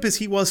screwed up as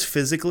he was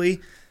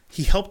physically,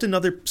 he helped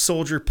another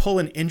soldier pull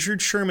an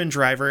injured Sherman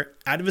driver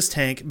out of his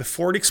tank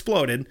before it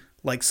exploded,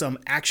 like some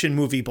action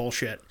movie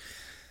bullshit.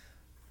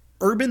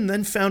 Urban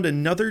then found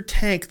another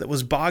tank that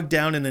was bogged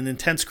down in an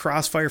intense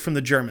crossfire from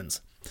the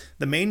Germans.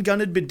 The main gun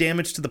had been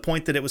damaged to the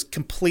point that it was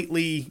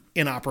completely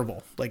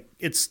inoperable. Like,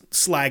 it's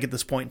slag at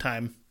this point in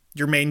time.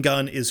 Your main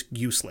gun is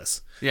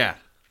useless. Yeah.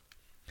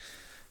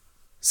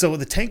 So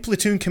the tank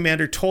platoon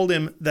commander told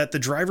him that the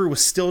driver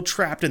was still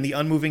trapped in the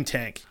unmoving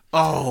tank.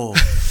 Oh.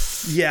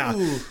 Yeah.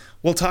 Ooh.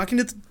 While talking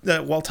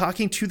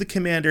to the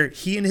commander,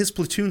 he and his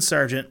platoon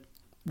sergeant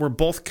were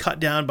both cut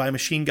down by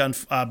machine gun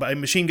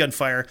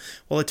fire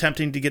while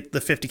attempting to get the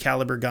 .50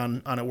 caliber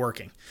gun on it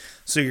working.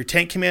 So your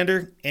tank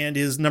commander and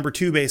his number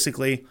 2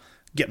 basically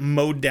get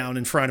mowed down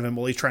in front of him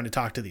while he's trying to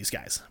talk to these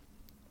guys.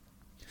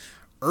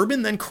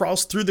 Urban then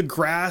crawls through the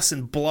grass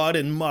and blood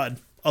and mud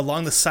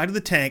along the side of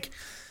the tank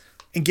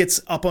and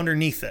gets up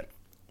underneath it.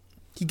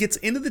 He gets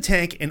into the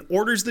tank and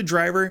orders the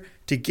driver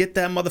to get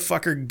that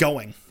motherfucker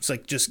going. It's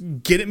like,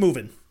 just get it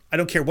moving. I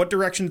don't care what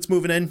direction it's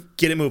moving in,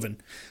 get it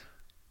moving.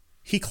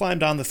 He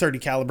climbed on the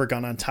 .30 caliber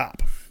gun on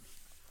top.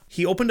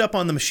 He opened up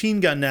on the machine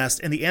gun nest,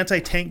 and the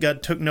anti-tank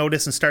gun took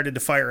notice and started to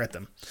fire at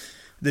them.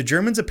 The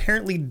Germans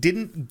apparently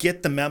didn't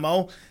get the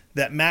memo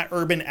that Matt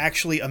Urban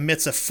actually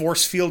emits a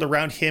force field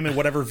around him and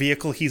whatever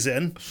vehicle he's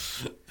in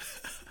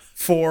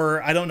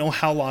for I don't know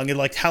how long,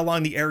 like how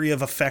long the area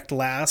of effect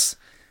lasts,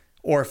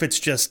 or if it's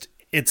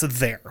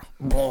there.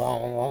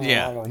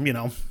 Yeah. You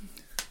know.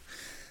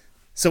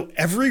 So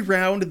every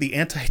round the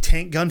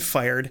anti-tank gun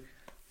fired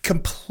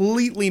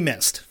completely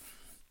missed.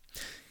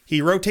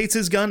 He rotates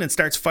his gun and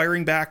starts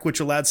firing back, which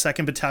allowed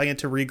 2nd Battalion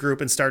to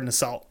regroup and start an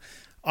assault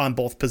on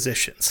both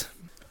positions.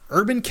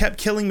 Urban kept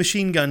killing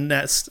machine gun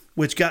nests,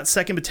 which got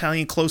 2nd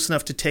Battalion close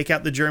enough to take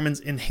out the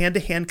Germans in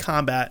hand-to-hand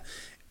combat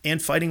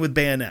and fighting with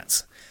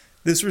bayonets.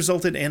 This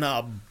resulted in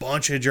a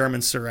bunch of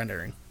Germans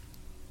surrendering.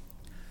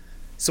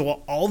 So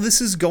while all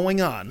this is going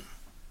on,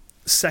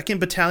 2nd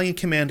Battalion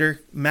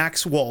Commander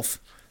Max Wolf,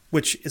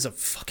 which is a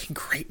fucking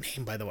great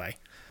name, by the way.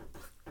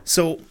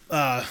 So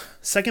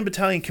 2nd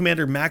Battalion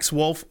Commander Max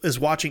Wolf is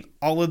watching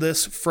all of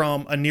this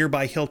from a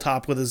nearby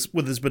hilltop with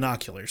his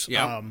binoculars,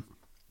 yep.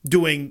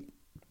 Doing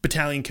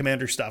battalion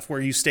commander stuff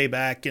where you stay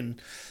back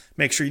and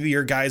make sure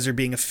your guys are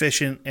being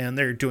efficient and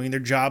they're doing their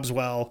jobs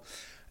well,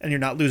 and you're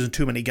not losing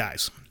too many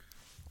guys.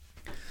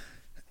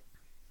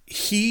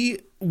 He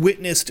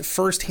witnessed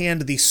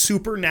firsthand the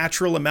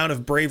supernatural amount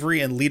of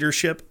bravery and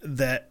leadership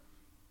that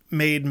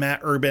made Matt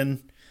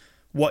Urban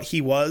what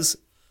he was.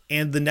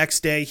 And the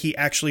next day, he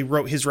actually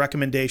wrote his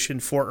recommendation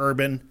for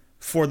Urban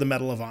for the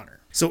Medal of Honor.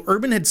 So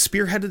Urban had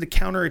spearheaded a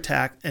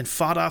counterattack and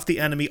fought off the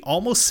enemy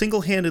almost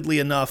single-handedly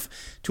enough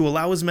to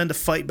allow his men to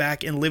fight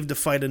back and live to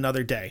fight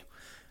another day.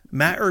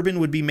 Matt Urban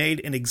would be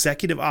made an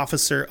executive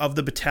officer of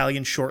the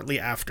battalion shortly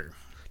after.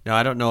 Now,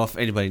 I don't know if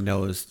anybody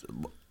knows.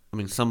 I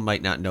mean, some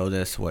might not know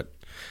this, what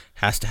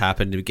has to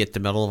happen to get the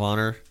Medal of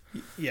Honor.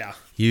 Yeah.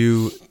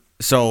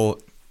 So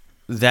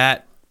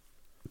that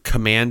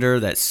commander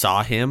that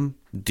saw him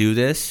do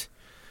this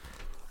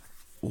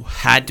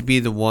had to be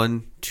the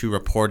one to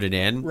report it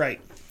in.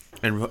 Right.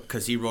 And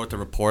because he wrote the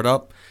report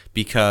up,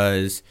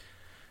 because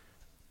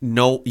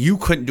you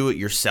couldn't do it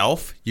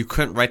yourself. You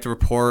couldn't write the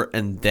report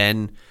and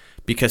then,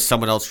 because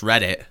someone else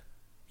read it,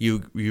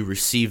 you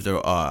receive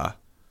the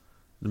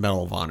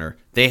Medal of Honor.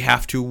 They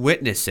have to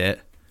witness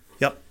it.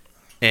 Yep.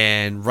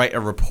 And write a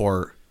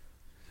report.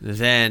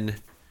 Then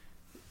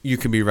you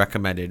can be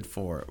recommended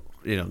for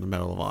the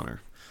Medal of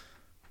Honor.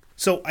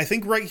 So I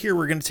think right here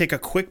we're going to take a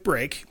quick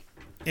break,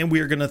 and we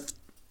are going to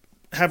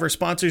have our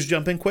sponsors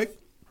jump in quick.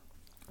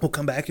 We'll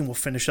come back and we'll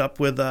finish up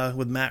with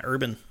Matt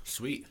Urban.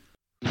 Sweet.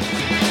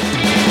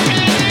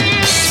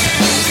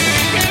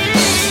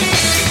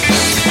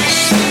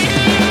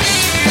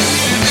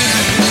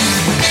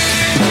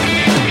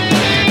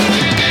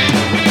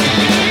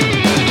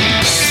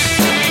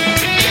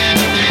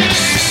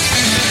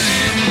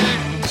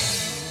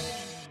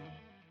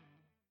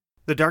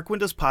 The Dark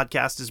Windows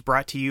podcast is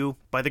brought to you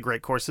by The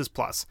Great Courses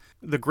Plus.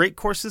 The Great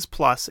Courses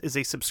Plus is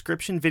a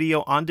subscription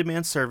video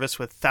on-demand service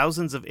with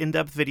thousands of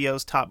in-depth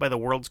videos taught by the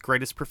world's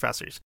greatest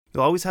professors.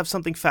 You'll always have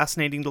something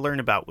fascinating to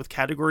learn about. With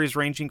categories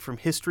ranging from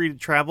history to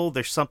travel,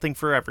 there's something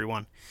for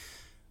everyone.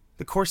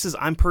 The courses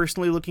I'm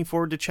personally looking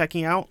forward to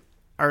checking out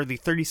are the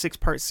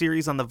 36-part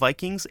series on the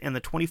Vikings and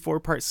the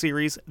 24-part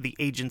series, The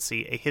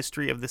Agency, A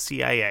History of the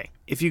CIA.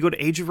 If you go to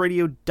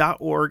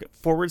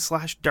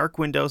ageofradio.org/Dark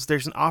Windows,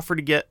 there's an offer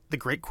to get the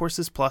Great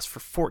Courses Plus for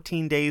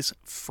 14 days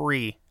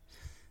free.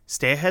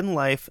 Stay ahead in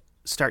life.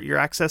 Start your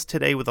access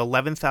today with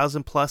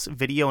 11,000 plus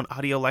video and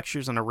audio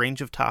lectures on a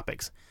range of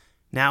topics.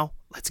 Now,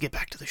 let's get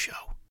back to the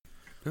show.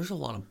 There's a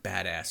lot of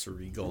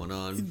badassery going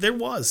on. There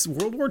was.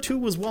 World War II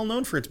was well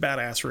known for its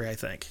badassery, I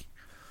think.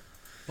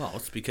 Well,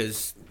 it's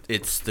because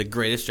it's the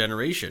greatest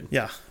generation.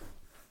 Yeah.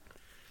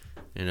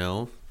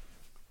 All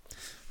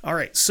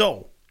right,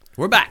 so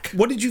we're back.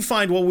 What did you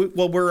find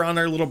while we're on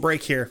our little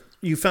break here?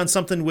 You found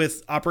something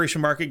with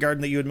Operation Market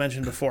Garden that you had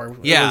mentioned before.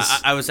 Yeah,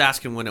 I was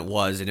asking when it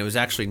was, and it was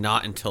actually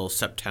not until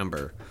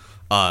September,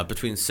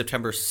 between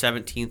September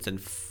 17th and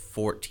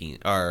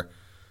 14th, or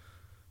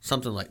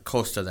something like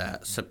close to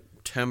that.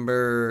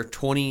 September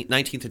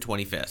 19th and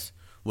 25th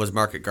was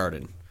Market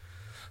Garden.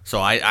 So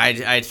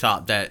I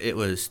thought that it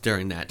was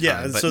during that time.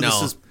 Yeah, but so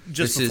no, this is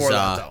just before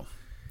that, though.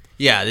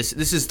 Yeah,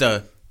 this is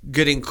the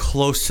getting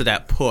close to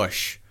that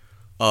push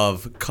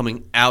of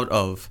coming out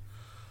of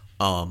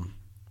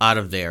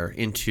there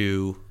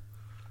into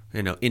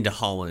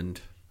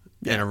Holland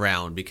and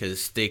around,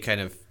 because they could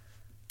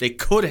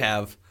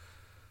have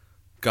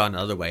gone the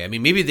other way. I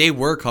mean, maybe they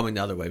were coming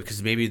the other way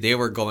because maybe they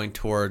were going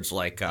towards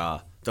like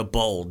the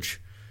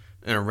Bulge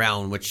and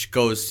around, which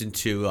goes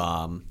into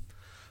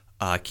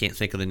I can't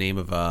think of the name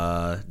of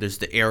there's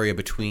the area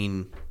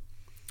between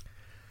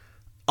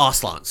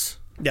Auslance.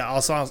 Yeah,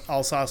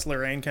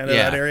 Alsace-Lorraine, kind of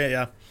that area,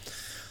 yeah.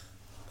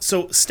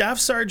 So Staff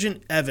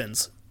Sergeant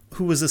Evans,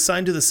 who was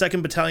assigned to the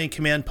 2nd Battalion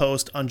Command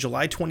Post on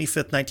July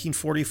 25th,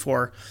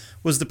 1944,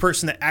 was the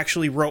person that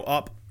actually wrote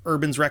up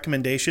Urban's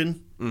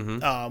recommendation.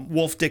 Mm-hmm.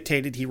 Wolf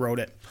dictated, he wrote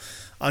it.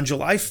 On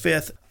July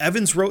 5th,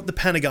 Evans wrote the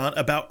Pentagon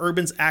about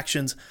Urban's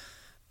actions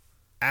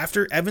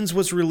after Evans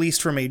was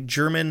released from a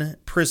German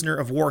prisoner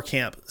of war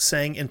camp,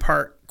 saying in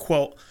part,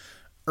 quote,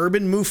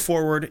 "Urban moved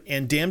forward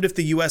and damned if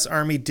the U.S.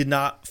 Army did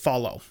not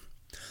follow.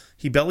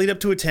 He bellied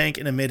up to a tank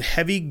and amid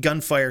heavy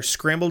gunfire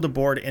scrambled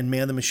aboard and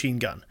manned the machine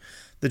gun.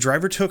 The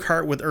driver took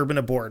heart with Urban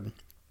aboard.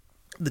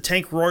 The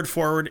tank roared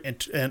forward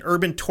and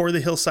Urban tore the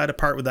hillside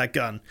apart with that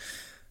gun.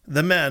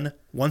 The men,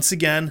 once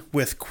again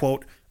with,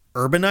 quote,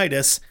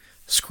 Urbanitis,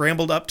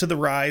 scrambled up to the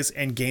rise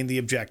and gained the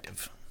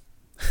objective."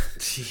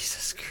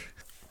 Jesus Christ.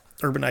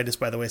 Urbanitis,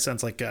 by the way,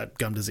 sounds like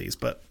gum disease,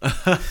 but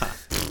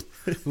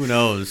who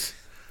knows?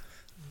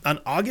 On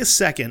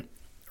August 2nd,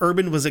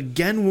 Urban was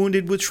again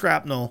wounded with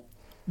shrapnel,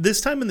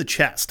 this time in the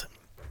chest.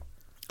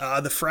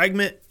 The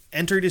fragment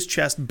entered his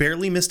chest,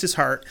 barely missed his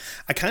heart.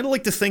 I kind of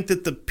like to think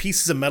that the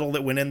pieces of metal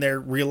that went in there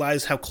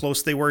realized how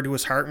close they were to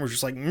his heart and were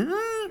just like, and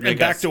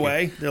backed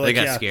away. They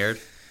got scared.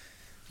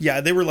 Yeah,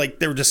 they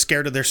were just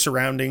scared of their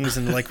surroundings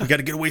and like, we got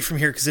to get away from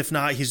here because if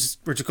not, we're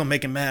just going to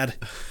make him mad.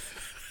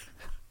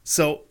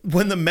 So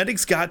when the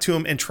medics got to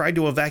him and tried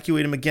to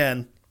evacuate him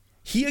again,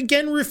 he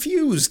again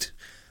refused.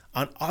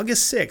 On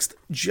August 6th,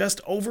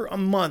 just over a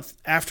month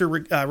after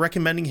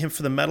recommending him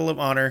for the Medal of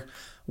Honor,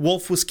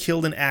 Wolf was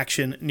killed in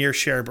action near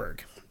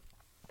Cherbourg.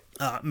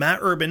 Matt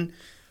Urban,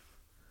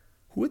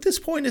 who at this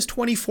point is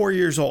 24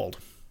 years old.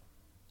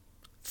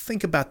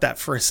 Think about that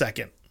for a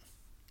second.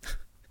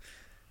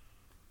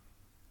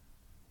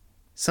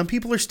 Some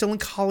people are still in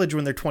college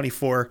when they're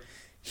 24.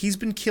 He's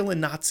been killing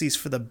Nazis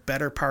for the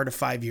better part of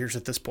 5 years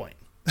at this point.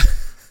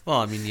 Well,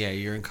 I mean, yeah,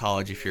 you're in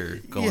college if you're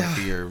going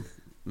for your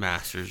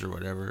master's or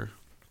whatever.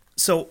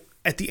 So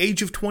at the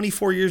age of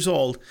 24 years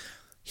old,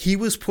 he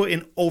was put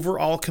in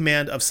overall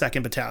command of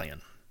 2nd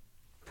Battalion.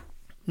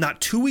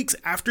 Not 2 weeks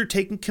after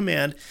taking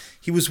command,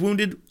 he was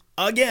wounded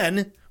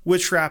again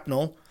with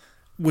shrapnel,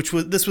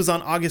 this was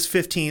on August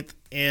 15th,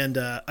 and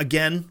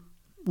again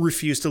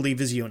refused to leave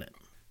his unit.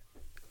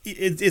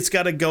 It's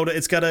got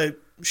to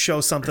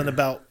show something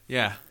about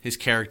his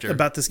character.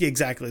 About this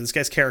exactly. This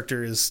guy's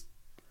character is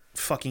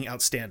fucking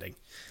outstanding.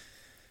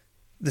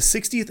 The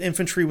 60th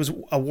Infantry was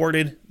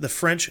awarded the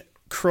French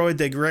Croix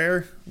de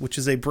Guerre, which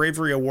is a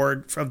bravery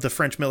award of the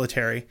French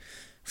military,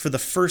 for the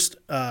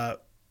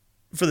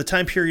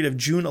time period of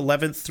June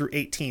 11th through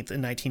 18th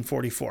in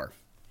 1944.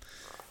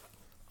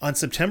 On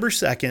September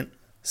 2nd,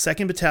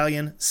 2nd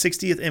Battalion,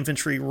 60th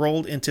Infantry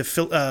rolled into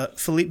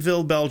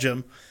Philippeville,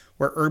 Belgium,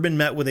 where Urban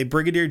met with a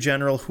brigadier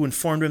general who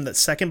informed him that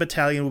 2nd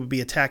Battalion would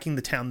be attacking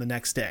the town the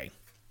next day.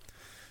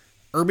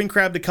 Urban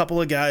grabbed a couple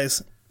of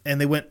guys,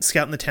 and they went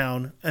scouting the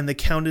town, and they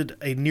counted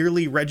a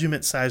nearly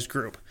regiment-sized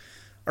group.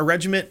 A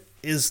regiment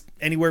is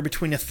anywhere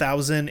between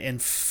 1,000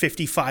 and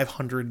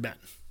 5,500 men.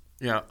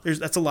 Yeah.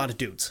 That's a lot of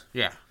dudes.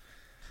 Yeah.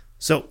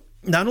 So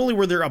not only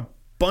were there a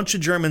bunch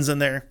of Germans in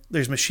there,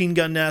 there's machine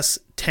gun nests,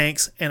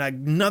 tanks, and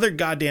another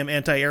goddamn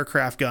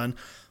anti-aircraft gun,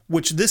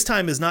 which this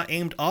time is not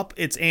aimed up,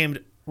 it's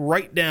aimed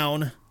right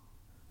down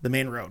the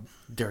main road.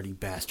 Dirty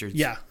bastards.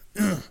 Yeah.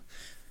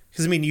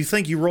 Because, I mean, you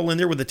think you roll in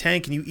there with a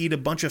tank and you eat a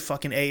bunch of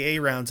fucking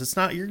AA rounds. It's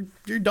not,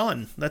 you're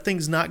done. That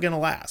thing's not going to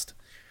last.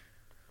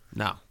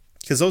 No.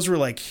 Because those were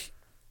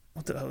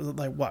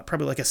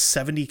probably like a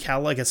 70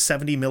 cal, like a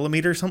 70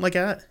 millimeter or something like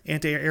that,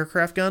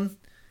 anti-aircraft gun.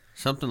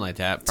 Something like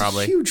that,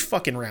 probably. It's a huge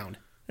fucking round.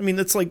 I mean,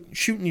 that's like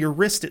shooting your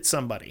wrist at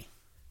somebody.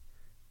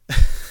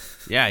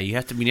 Yeah, you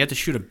have to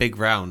shoot a big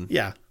round.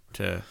 Yeah.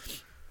 To.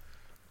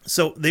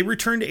 So they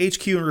returned to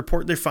HQ and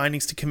report their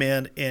findings to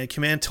command, and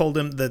command told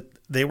them that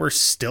they were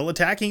still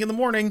attacking in the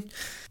morning.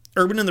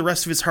 Urban and the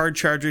rest of his hard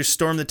chargers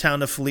stormed the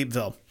town of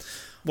Philippeville.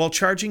 While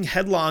charging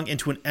headlong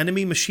into an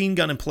enemy machine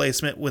gun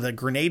emplacement with a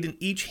grenade in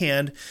each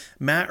hand,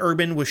 Matt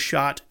Urban was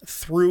shot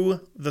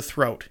through the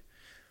throat.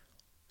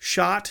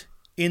 Shot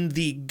in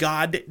the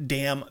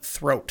goddamn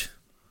throat.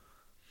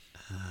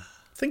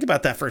 Think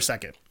about that for a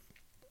second.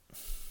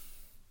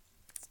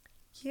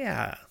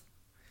 Yeah.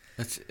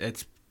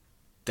 It's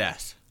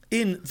death.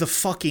 In the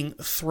fucking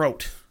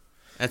throat.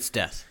 That's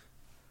death.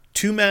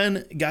 2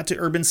 men got to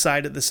Urban's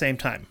side at the same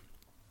time.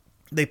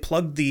 They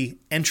plugged the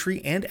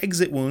entry and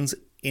exit wounds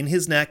in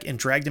his neck and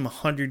dragged him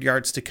 100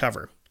 yards to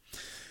cover.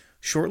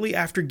 Shortly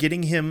after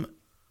getting him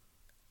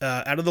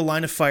out of the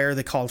line of fire,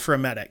 they called for a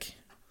medic.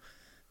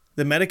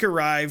 The medic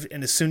arrived,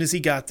 and as soon as he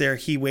got there,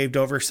 he waved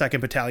over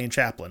 2nd Battalion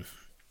chaplain.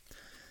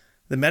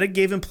 The medic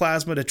gave him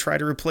plasma to try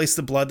to replace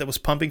the blood that was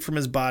pumping from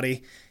his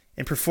body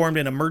and performed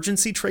an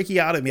emergency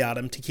tracheotomy on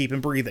him to keep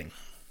him breathing.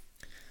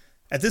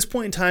 At this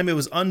point in time, it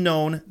was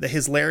unknown that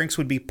his larynx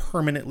would be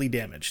permanently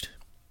damaged.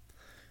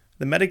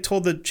 The medic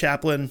told the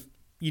chaplain,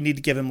 "You need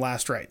to give him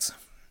last rites."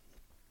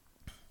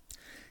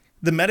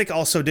 The medic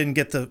also didn't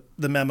get the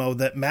memo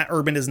that Matt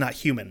Urban is not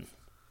human.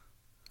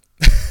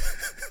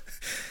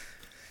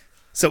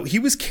 So he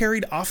was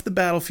carried off the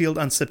battlefield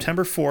on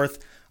September 4th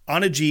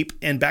on a Jeep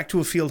and back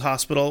to a field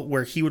hospital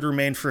where he would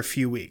remain for a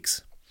few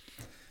weeks.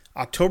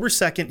 October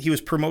 2nd, he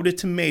was promoted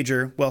to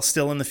major while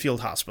still in the field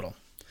hospital.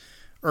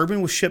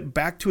 Urban was shipped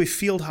back to a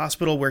field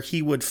hospital where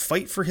he would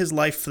fight for his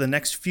life for the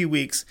next few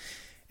weeks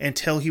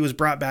until he was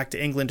brought back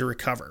to England to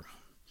recover.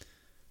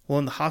 While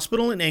in the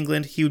hospital in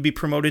England, he would be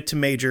promoted to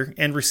major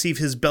and receive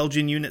his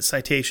Belgian unit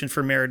citation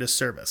for meritorious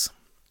service.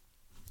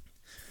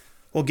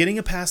 While getting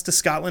a pass to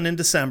Scotland in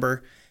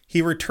December,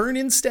 he returned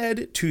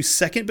instead to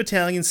 2nd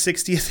Battalion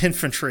 60th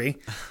Infantry,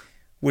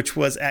 which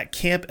was at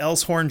Camp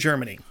Elshorn,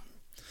 Germany.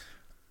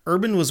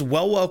 Urban was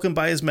well welcomed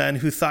by his men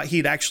who thought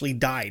he'd actually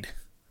died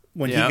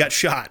when he got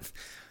shot.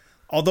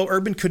 Although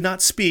Urban could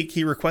not speak,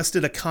 he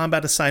requested a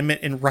combat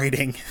assignment in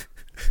writing.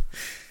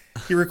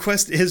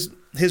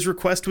 His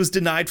request was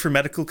denied for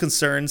medical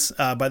concerns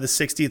by the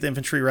 60th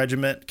Infantry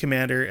Regiment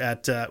commander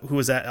who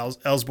was at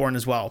Elsborn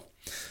as well.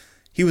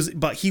 He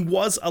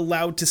was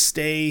allowed to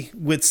stay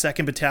with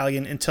 2nd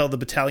Battalion until the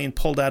battalion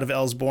pulled out of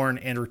Elsborn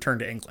and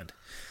returned to England.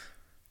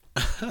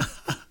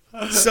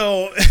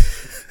 So,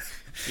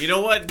 you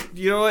know what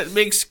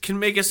can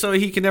make it so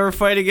he can never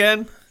fight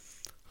again?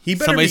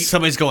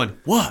 Somebody's going,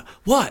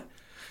 what?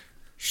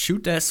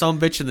 Shoot that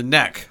sumbitch in the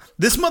neck.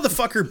 This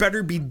motherfucker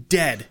better be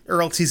dead,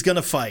 or else he's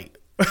gonna fight.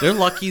 They're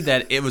lucky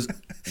that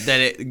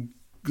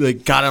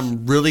it got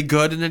him really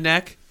good in the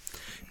neck,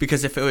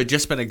 because if it had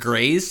just been a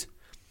graze,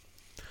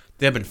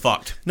 They've been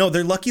fucked. No,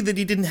 they're lucky that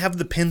he didn't have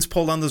the pins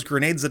pulled on those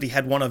grenades, that he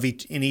had one of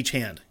each in each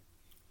hand.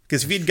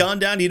 Because if he'd gone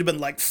down, he'd have been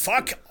like,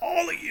 "Fuck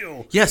all of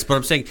you." Yes, but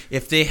I'm saying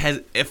if they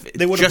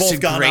would have both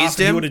gone off,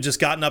 him, he would have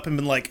just gotten up and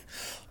been like,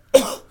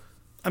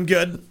 "I'm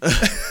good."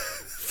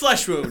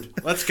 Flesh wound.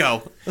 Let's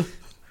go.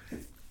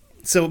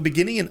 So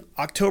beginning in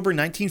October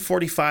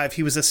 1945,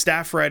 he was a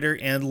staff writer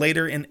and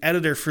later an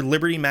editor for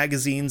Liberty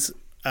Magazine's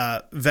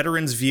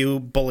Veterans View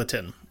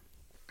Bulletin,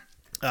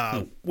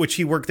 which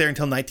he worked there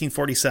until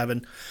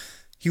 1947.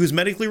 He was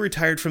medically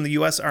retired from the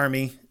U.S.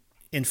 Army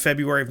in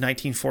February of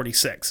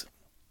 1946.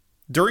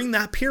 During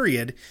that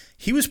period,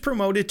 he was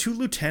promoted to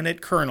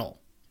lieutenant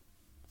colonel.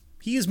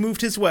 He has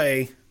moved his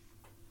way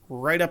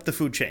right up the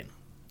food chain.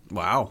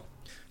 Wow.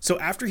 So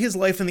after his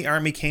life in the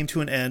Army came to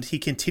an end, he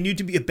continued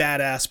to be a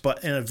badass,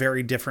 but in a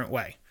very different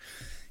way.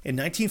 In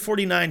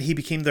 1949, he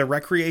became the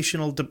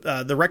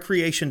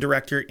recreation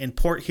director in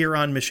Port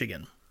Huron,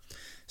 Michigan.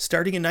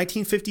 Starting in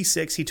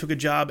 1956, he took a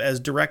job as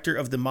director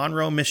of the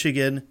Monroe,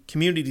 Michigan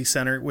Community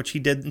Center, which he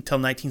did until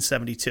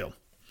 1972.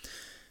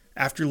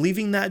 After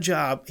leaving that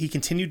job, he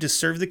continued to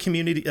serve the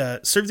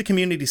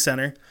community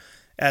center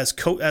as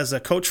a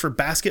coach for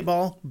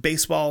basketball,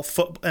 baseball,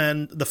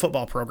 and the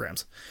football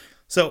programs.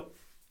 So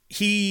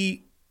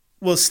he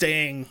was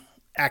staying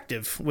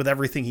active with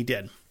everything he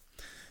did.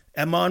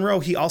 At Monroe,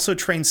 he also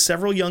trained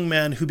several young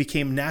men who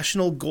became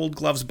national Gold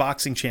Gloves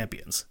boxing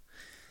champions.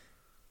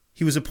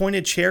 He was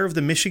appointed chair of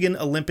the Michigan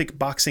Olympic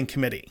Boxing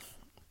Committee.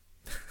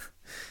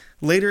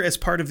 Later, as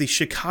part of the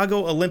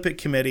Chicago Olympic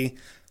Committee,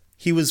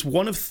 he was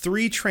one of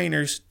 3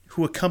 trainers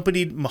who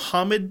accompanied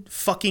Muhammad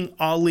fucking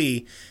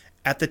Ali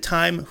at the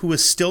time, who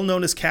was still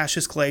known as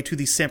Cassius Clay, to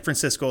the San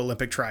Francisco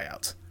Olympic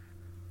tryouts.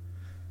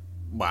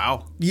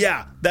 Wow.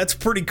 Yeah, that's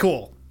pretty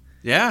cool.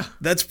 Yeah.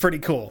 That's pretty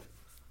cool.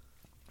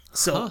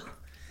 So,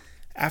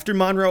 after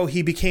Monroe,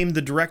 he became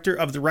the director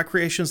of the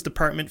Recreations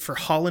Department for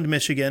Holland,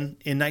 Michigan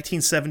from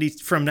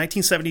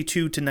 1972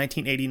 to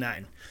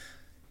 1989.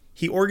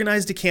 He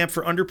organized a camp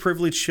for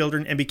underprivileged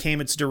children and became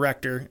its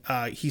director.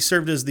 He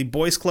served as the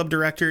Boys Club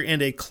director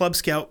and a Cub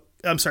Scout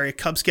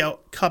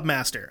Cub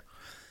Master.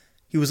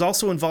 He was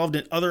also involved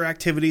in other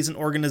activities and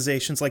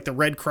organizations like the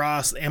Red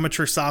Cross, the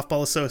Amateur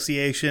Softball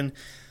Association,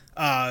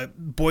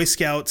 Boy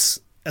Scouts,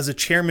 as a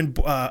chairman,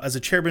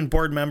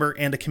 board member,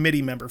 and a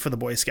committee member for the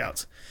Boy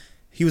Scouts.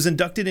 He was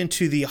inducted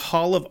into the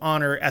Hall of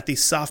Honor at the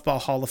Softball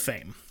Hall of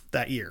Fame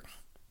that year.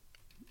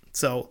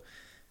 So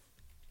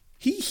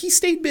he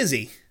stayed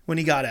busy when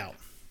he got out.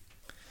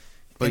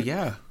 But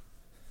yeah.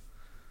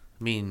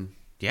 I mean,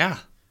 yeah.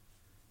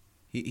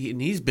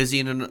 He's busy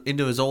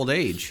into his old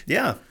age.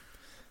 Yeah.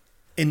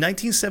 In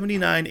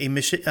 1979,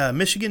 a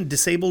Michigan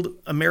Disabled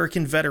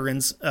American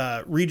Veterans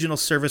Regional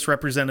Service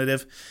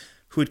representative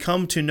who had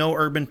come to know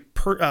Urban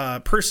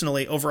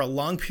personally over a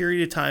long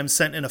period of time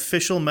sent an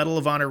official Medal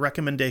of Honor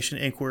recommendation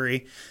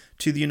inquiry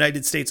to the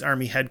United States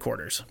Army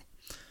headquarters.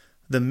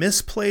 The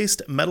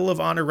misplaced Medal of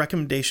Honor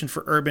recommendation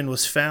for Urban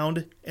was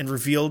found and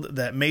revealed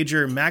that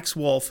Major Max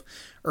Wolfe,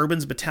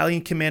 Urban's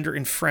battalion commander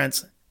in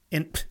France,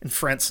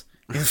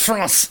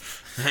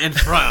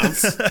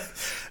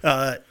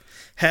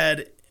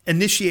 had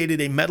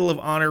initiated a Medal of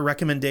Honor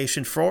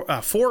recommendation for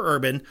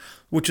Urban,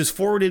 which was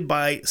forwarded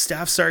by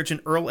Staff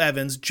Sergeant Earl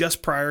Evans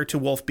just prior to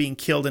Wolfe being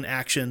killed in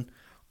action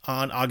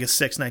on August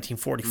 6,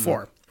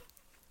 1944.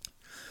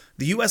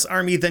 The U.S.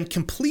 Army then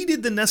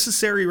completed the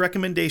necessary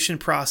recommendation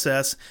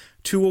process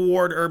to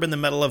award Urban the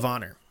Medal of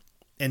Honor.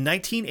 In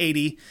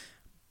 1980,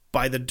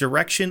 by the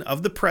direction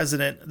of the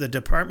President, the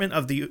Department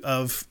of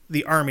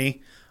the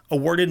Army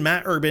awarded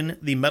Matt Urban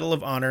the Medal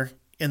of Honor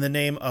in the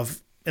name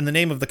of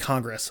the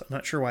Congress. I'm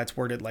not sure why it's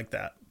worded like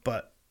that,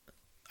 but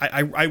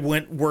I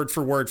went word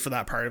for word for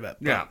that part of it.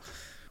 Yeah.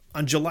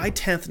 On July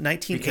 10th,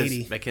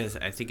 1980... Because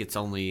I think it's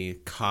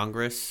only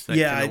Congress that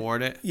can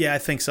award it? Yeah, I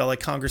think so. Like,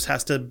 Congress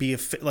has to be...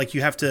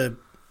 you have to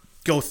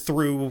go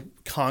through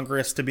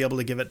Congress to be able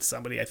to give it to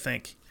somebody, I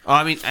think. Oh,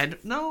 I mean, I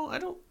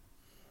don't...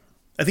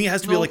 I think it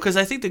has to be like... because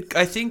I think the president can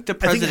award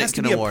it. I think it has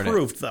to be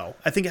approved, though.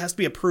 I think it has to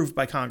be approved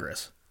by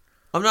Congress.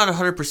 I'm not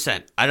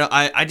 100%.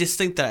 I just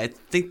think that I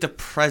think the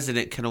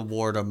president can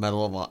award a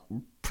Medal of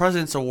Honor.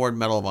 Presidents award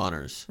Medal of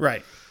Honors.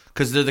 Right.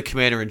 Because they're the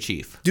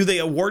commander-in-chief. Do they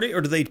award it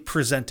or do they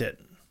present it?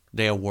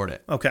 They award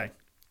it. Okay.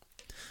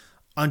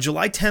 On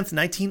July 10th,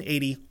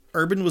 1980,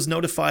 Urban was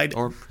notified...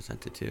 Or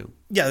present it too.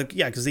 Yeah,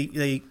 because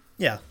they...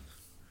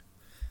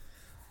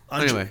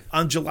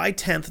 On July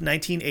 10th,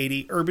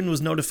 1980, Urban was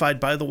notified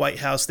by the White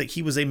House that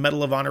he was a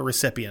Medal of Honor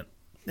recipient.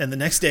 And the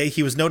next day,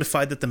 he was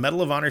notified that the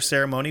Medal of Honor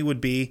ceremony would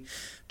be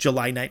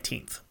July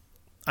 19th.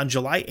 On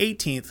July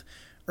 18th,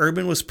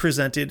 Urban was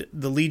presented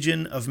the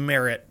Legion of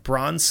Merit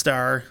Bronze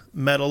Star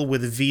Medal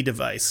with a V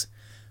device,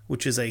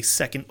 which is a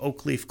second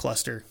oak leaf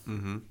cluster.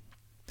 Mm-hmm.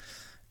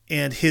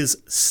 And his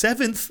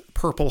 7th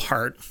Purple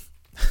Heart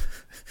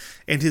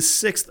and his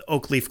 6th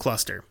oak leaf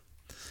cluster.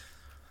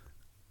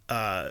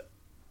 And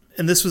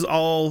this was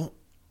all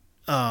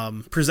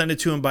presented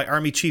to him by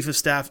Army Chief of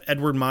Staff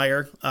Edward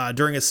Meyer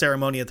during a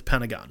ceremony at the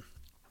Pentagon.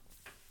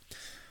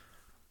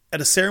 At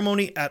a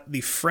ceremony at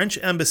the French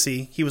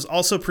embassy, he was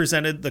also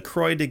presented the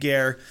Croix de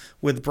Guerre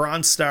with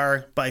Bronze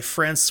Star by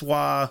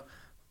Francois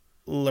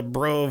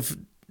Lebrove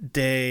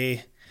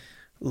de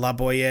La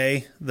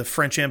Boyer, the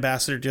French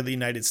ambassador to the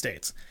United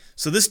States.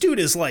 So this dude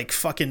is like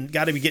fucking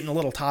got to be getting a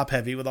little top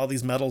heavy with all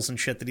these medals and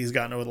shit that he's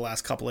gotten over the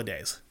last couple of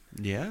days.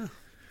 Yeah.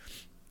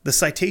 The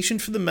citation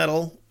for the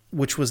medal,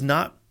 which was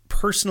not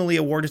personally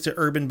awarded to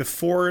Urban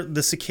before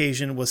this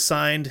occasion, was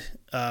signed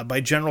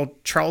by General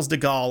Charles de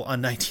Gaulle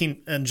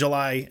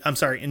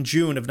in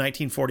June of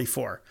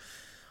 1944.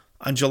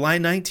 On July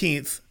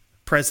 19th,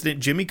 President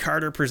Jimmy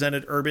Carter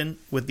presented Urban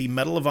with the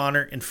Medal of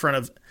Honor in front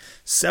of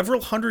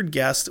several hundred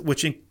guests,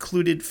 which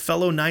included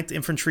fellow 9th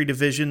Infantry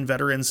Division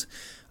veterans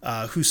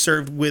who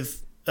served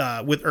with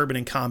Urban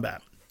in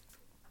combat.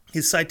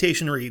 His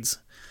citation reads,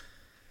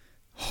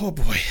 oh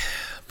boy,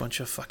 a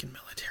bunch of fucking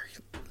military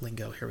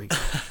lingo. Here we go.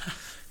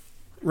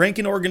 Rank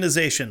and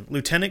organization,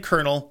 Lieutenant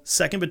Colonel,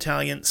 2nd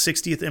Battalion,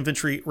 60th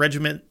Infantry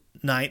Regiment,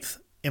 9th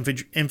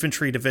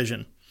Infantry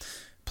Division.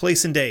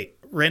 Place and date,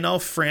 Rennell,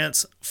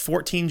 France,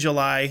 14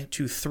 July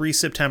to 3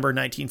 September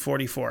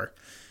 1944.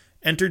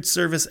 Entered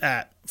service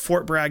at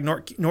Fort Bragg,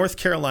 North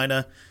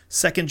Carolina,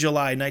 2nd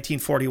July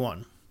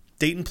 1941.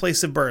 Date and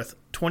place of birth,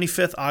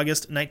 25th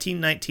August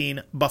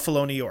 1919,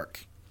 Buffalo, New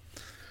York.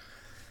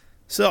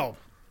 So,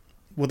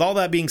 with all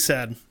that being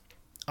said,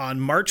 on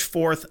March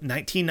 4th,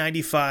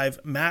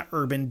 1995, Matt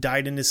Urban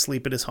died in his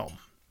sleep at his home.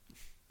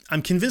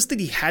 I'm convinced that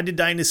he had to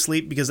die in his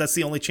sleep because that's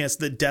the only chance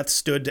that death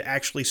stood to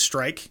actually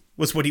strike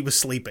was when he was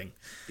sleeping.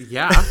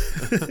 Yeah.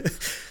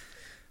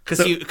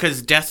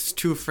 Because death's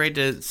too afraid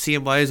to see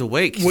him while he's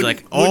awake. He's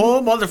like,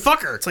 oh,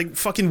 motherfucker. It's like,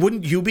 fucking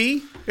wouldn't you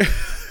be?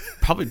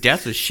 Probably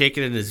death was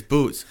shaking in his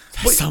boots.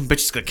 That son of a bitch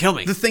is going to kill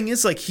me. The thing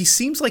is, like, he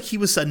seems like he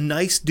was a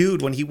nice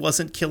dude when he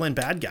wasn't killing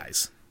bad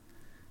guys.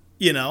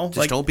 You know, just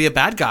like, don't be a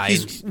bad guy.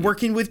 He's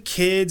working with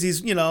kids.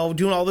 He's, you know,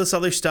 doing all this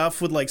other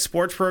stuff with like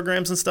sports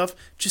programs and stuff.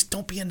 Just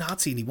don't be a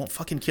Nazi and he won't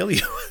fucking kill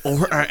you.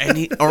 or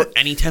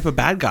any type of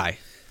bad guy,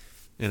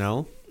 you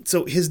know?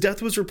 So his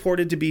death was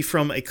reported to be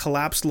from a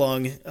collapsed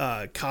lung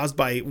caused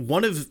by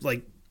one of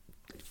like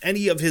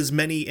any of his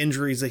many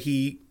injuries that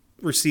he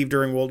received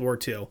during World War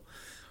II.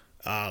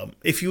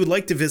 If you would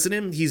like to visit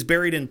him, he's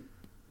buried in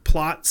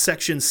Plot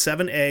Section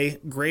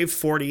 7A, Grave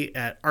 40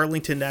 at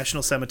Arlington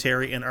National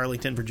Cemetery in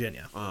Arlington,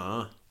 Virginia.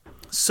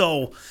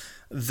 So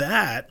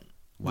that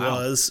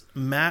was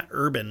Matt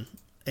Urban,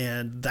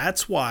 and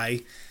that's why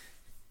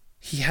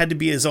he had to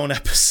be his own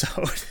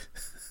episode.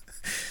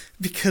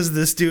 Because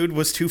this dude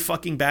was too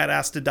fucking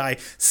badass to die.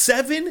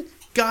 7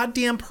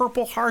 goddamn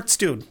Purple Hearts,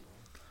 dude.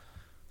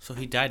 So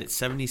he died at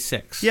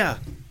 76. Yeah,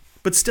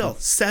 but still,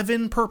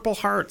 7 Purple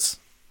Hearts.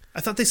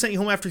 I thought they sent you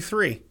home after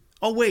 3.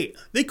 Oh, wait,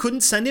 they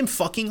couldn't send him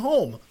fucking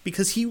home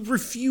because he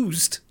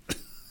refused.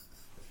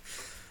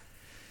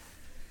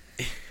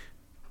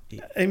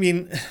 I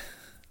mean...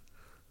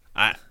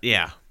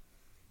 yeah.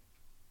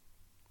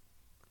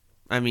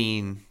 I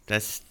mean,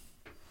 that's...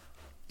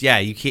 Yeah,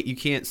 you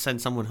can't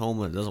send someone home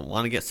that doesn't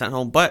want to get sent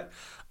home, but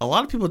a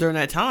lot of people during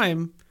that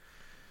time...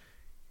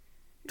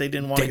 They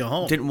didn't want to go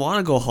home. Didn't want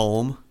to go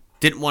home.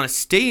 Didn't want to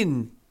stay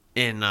in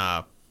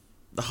the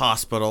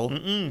hospital.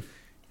 Mm-mm.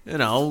 You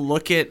know,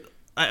 look at...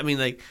 I mean,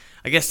 like...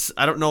 I guess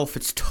I don't know if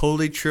it's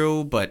totally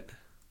true, but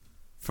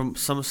from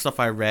some stuff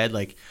I read,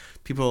 like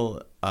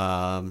people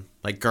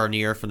like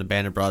Garnier from the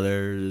Band of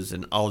Brothers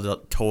and all the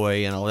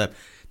Toy and all that,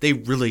 they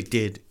really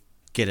did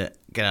get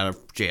out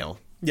of jail.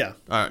 Yeah.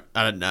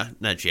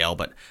 Not jail,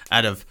 but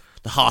out of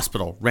the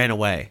hospital, ran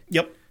away.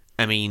 Yep.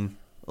 I mean,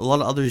 a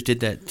lot of others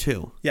did that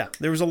too. Yeah,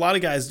 there was a lot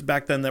of guys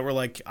back then that were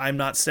like, I'm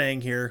not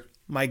staying here.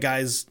 My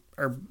guys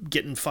are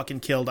getting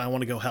fucking killed. I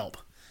want to go help.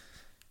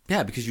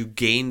 Yeah, because you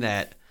gain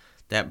that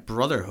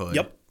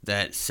brotherhood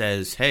that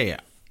says, hey,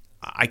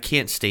 I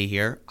can't stay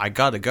here. I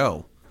got to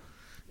go.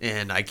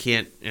 And I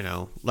can't,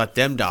 let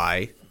them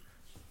die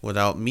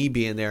without me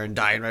being there and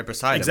dying right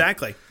beside them.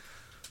 Exactly.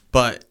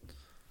 But,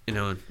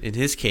 in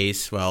his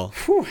case, well,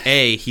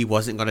 A, he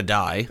wasn't going to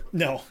die.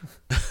 No.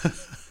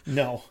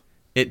 No.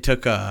 It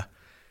took a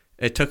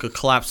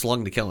collapsed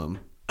lung to kill him.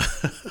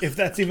 If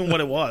that's even what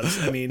it was.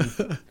 I mean,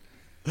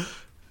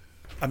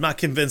 I'm not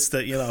convinced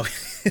that,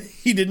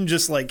 he didn't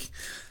just like...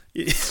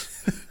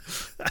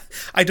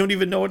 I don't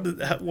even know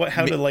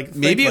how to like.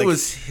 Maybe think, it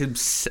was him.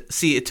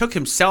 See, it took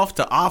himself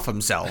to off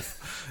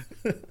himself.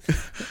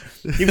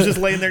 He was just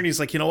laying there and he's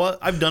like, you know what?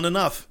 I've done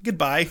enough.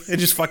 Goodbye. It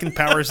just fucking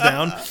powers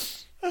down.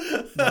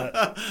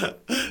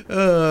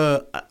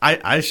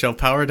 I shall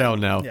power down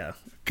now. Yeah.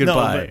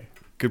 Goodbye. No,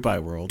 Goodbye,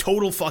 world.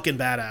 Total fucking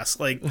badass.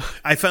 Like,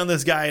 I found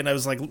this guy and I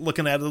was like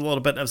looking at it a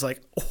little bit and I was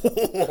like,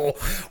 oh,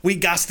 we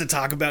got to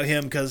talk about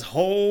him because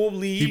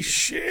holy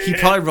shit. He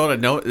probably wrote a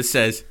note that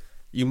says,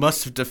 you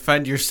must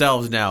defend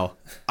yourselves now.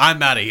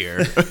 I'm out of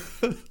here.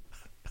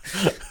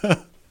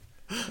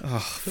 Oh,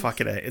 fuck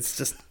it. It's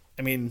just,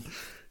 I mean,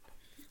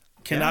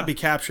 cannot be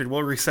captured.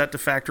 We'll reset to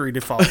factory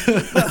default.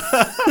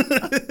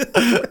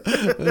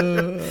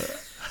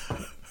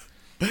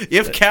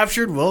 If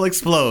captured, we'll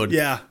explode.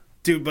 Yeah,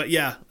 dude. But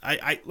yeah,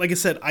 I like I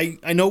said,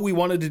 I know we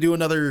wanted to do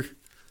another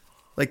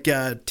like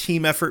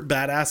team effort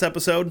badass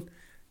episode.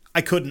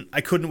 I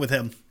couldn't with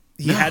him.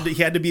 He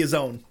had to be his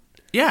own.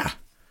 Yeah.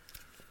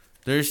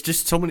 There's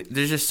just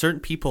certain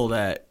people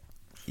that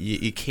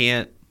you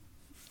can't,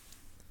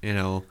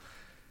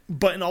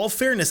 But in all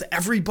fairness,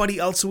 everybody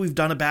else that we've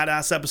done a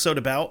badass episode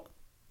about,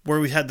 where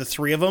we had the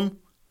three of them,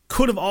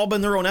 could have all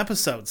been their own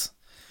episodes.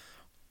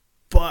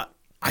 But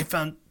I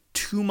found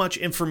too much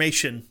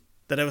information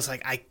that I was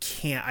like,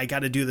 I got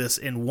to do this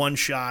in one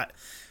shot.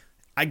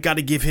 I got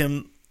to give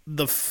him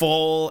the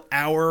full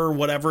hour,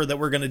 whatever that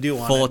we're going to do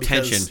on full it.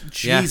 attention.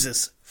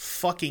 Jesus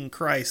fucking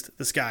Christ,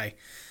 this guy.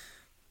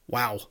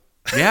 Wow.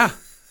 Yeah.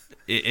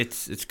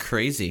 It's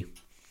crazy.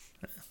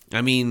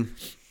 I mean,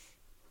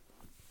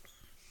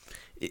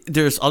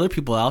 there's other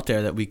people out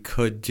there that we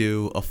could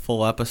do a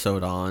full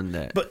episode on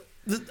that. But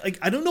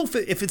I don't know if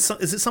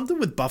is it something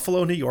with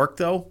Buffalo, New York,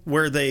 though,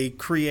 where they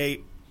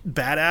create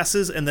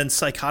badasses and then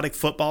psychotic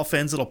football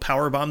fans that'll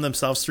powerbomb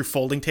themselves through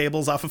folding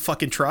tables off of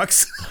fucking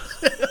trucks.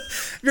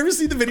 Have you ever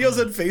seen the videos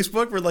on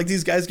Facebook where like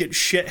these guys get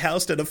shit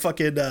housed at a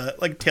fucking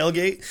like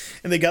tailgate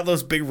and they got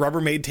those big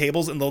Rubbermaid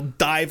tables and they'll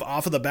dive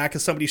off of the back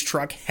of somebody's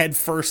truck head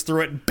first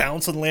through it and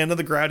bounce and land on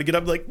the ground and get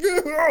up like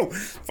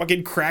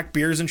fucking crack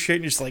beers and shit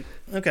and you're just like,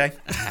 okay.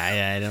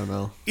 I don't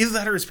know. Either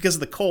that or it's because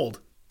of the cold.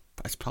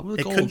 It's probably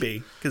the cold. It could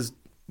be because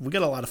we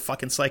got a lot of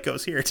fucking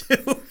psychos here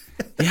too.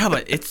 Yeah,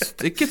 but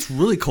it gets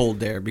really cold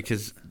there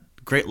because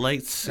Great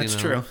Lakes. That's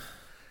true.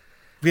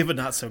 We have a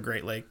not so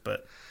great lake,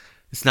 but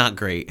it's not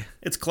great.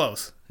 It's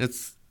close.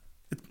 It's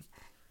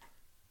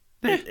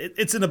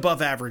an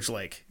above average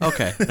lake.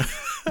 Okay.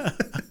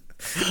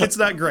 It's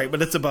not great,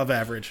 but it's above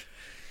average.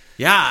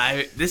 Yeah,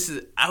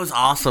 I was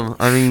awesome.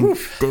 I mean,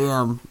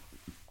 damn.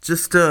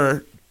 Just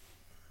to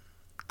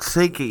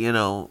think,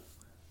 you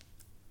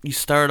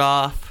start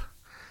off.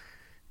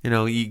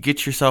 You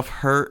get yourself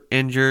hurt,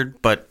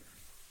 injured, but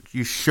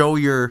you show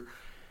your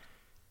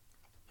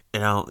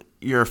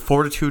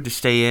fortitude to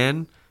stay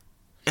in.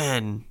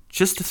 And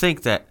just to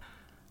think that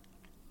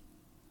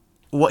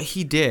what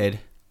he did,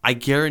 I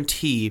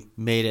guarantee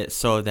made it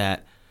so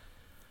that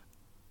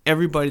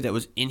everybody that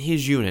was in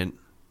his unit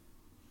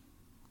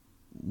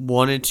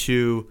wanted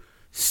to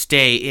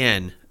stay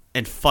in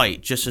and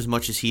fight just as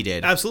much as he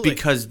did. Absolutely.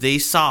 Because they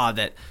saw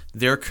that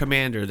their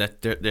commander,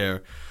 that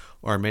their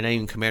or maybe not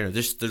even commander,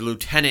 just the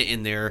lieutenant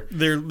in their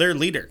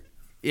leader.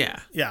 Yeah.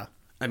 Yeah.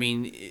 I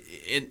mean,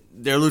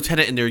 their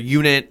lieutenant in their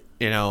unit,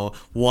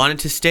 wanted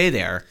to stay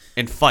there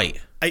and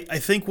fight. I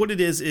think what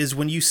it is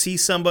when you see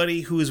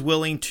somebody who is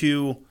willing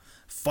to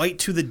fight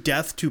to the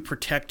death to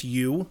protect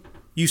you,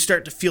 you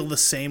start to feel the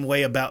same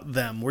way about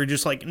them. We're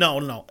just like,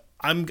 no,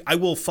 I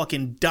will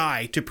fucking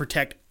die to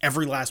protect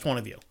every last one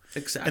of you.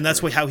 Exactly. And that's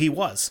how he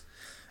was.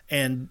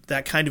 And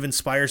that kind of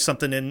inspires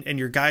something in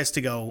your guys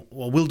to go,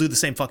 well, we'll do the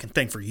same fucking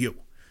thing for you.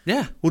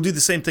 Yeah. We'll do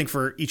the same thing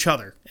for each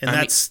other. And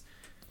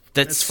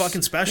that's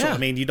fucking special. Yeah. I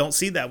mean, you don't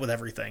see that with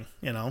everything,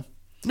 No,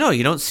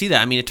 you don't see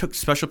that. I mean, it took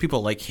special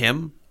people like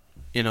him,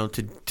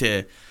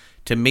 to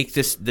make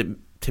this,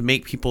 to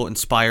make people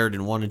inspired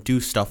and want to do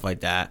stuff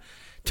like that.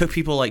 It took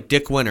people like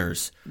Dick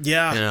Winters,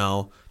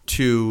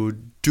 to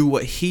do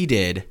what he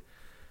did.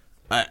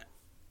 I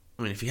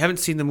mean, if you haven't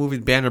seen the movie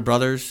Band of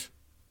Brothers,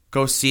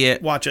 go see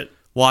it. Watch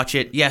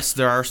it. Yes,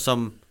 there are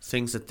some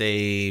things that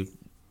they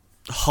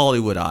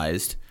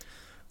Hollywoodized,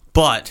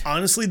 but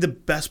honestly, the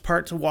best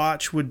part to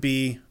watch would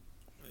be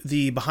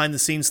the behind the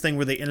scenes thing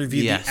where they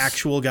interview the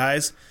actual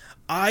guys.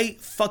 I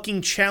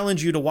fucking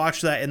challenge you to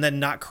watch that and then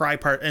not cry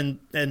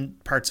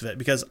parts of it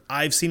because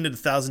I've seen it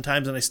 1,000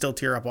 times and I still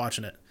tear up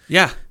watching it.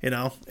 Yeah,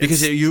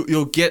 because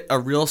you'll get a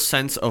real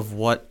sense of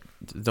what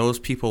those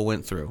people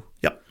went through.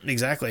 Yep,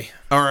 exactly.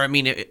 Or I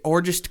mean,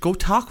 or just go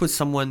talk with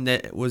someone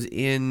that was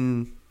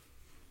in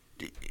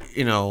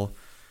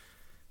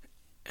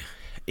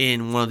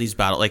one of these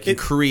battles, like in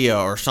Korea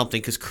or something,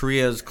 because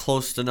Korea is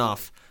close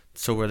enough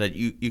so where that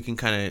you can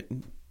kind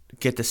of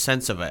get the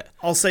sense of it.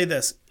 I'll say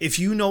this. If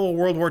you know a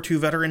World War II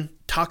veteran,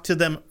 talk to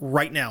them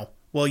right now.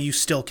 Well, you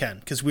still can,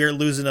 because we are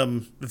losing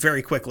them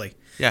very quickly.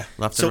 Yeah,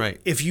 left and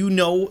right. If you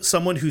know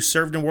someone who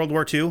served in World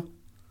War II,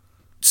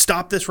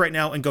 stop this right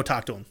now and go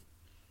talk to them.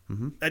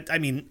 Mm-hmm. I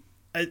mean,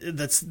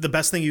 that's the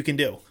best thing you can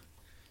do.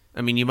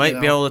 I mean, you might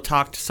be able to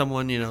talk to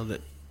someone,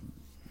 that,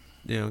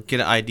 get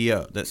an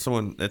idea that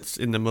someone that's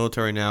in the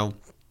military now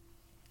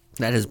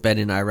that has been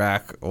in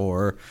Iraq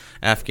or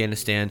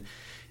Afghanistan,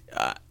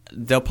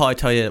 they'll probably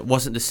tell you it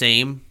wasn't the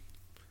same.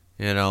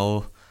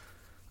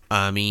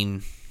 I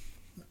mean,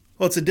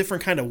 well, it's a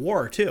different kind of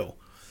war too.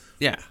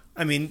 Yeah.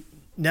 I mean,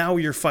 now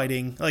you're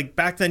fighting, like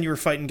back then you were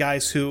fighting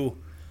guys who,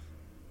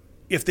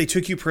 if they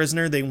took you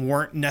prisoner, they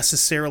weren't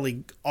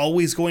necessarily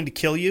always going to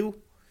kill you.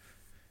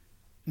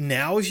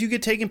 Now, if you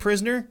get taken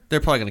prisoner, they're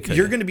probably going to kill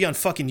you. You're going to be on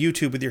fucking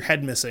YouTube with your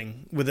head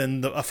missing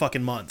within a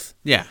fucking month.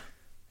 Yeah.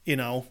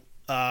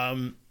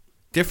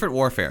 Different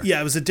warfare.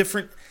 Yeah, it was a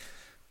different.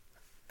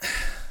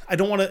 I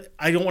don't want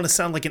to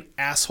sound like an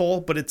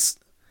asshole, but it's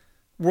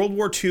World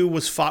War II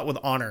was fought with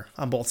honor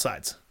on both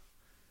sides.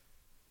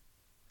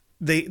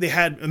 They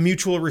had a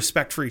mutual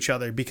respect for each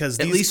other because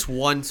at least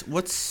once.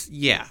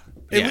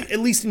 At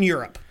least in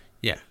Europe.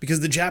 Yeah. Because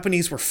the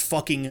Japanese were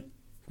fucking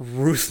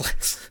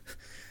ruthless.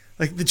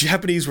 Like, the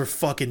Japanese were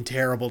fucking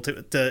terrible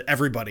to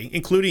everybody,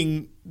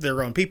 including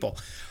their own people.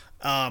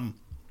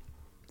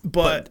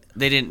 But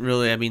they didn't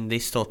really, I mean, they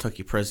still took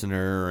you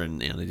prisoner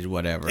and they did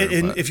whatever.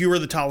 And if you were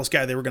the tallest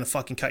guy, they were going to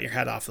fucking cut your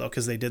head off, though,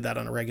 because they did that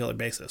on a regular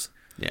basis.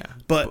 Yeah.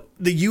 But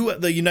the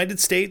United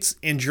States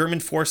and German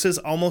forces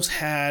almost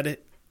had...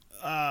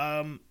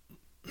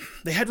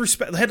 they had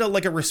respect. They had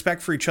like a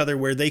respect for each other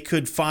where they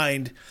could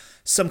find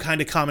some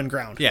kind of common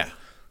ground. Yeah.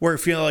 Where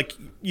if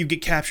you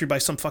get captured by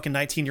some fucking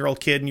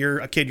 19-year-old kid and you're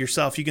a kid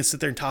yourself, you can sit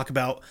there and talk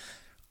about,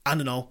 I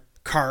don't know,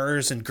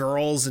 cars and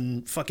girls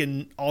and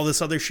fucking all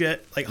this other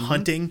shit, like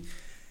hunting.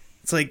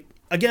 It's like,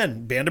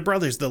 again, Band of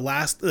Brothers,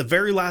 the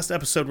very last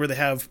episode where they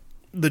have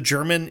the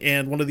German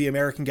and one of the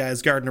American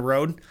guys guarding the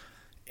road,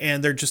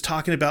 and they're just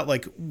talking about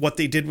like what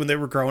they did when they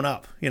were growing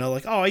up.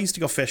 Like, oh, I used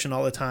to go fishing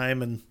all the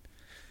time, and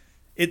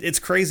it's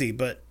crazy,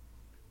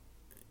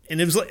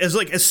 and it was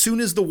like as soon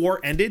as the war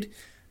ended,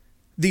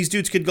 these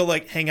dudes could go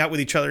like hang out with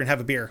each other and have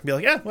a beer and be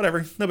like, yeah,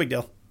 whatever, no big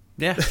deal.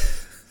 Yeah.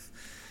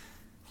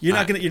 You're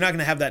not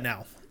gonna have that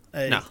now.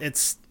 No.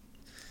 It's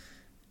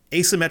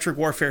asymmetric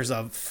warfare is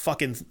a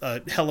fucking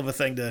hell of a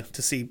thing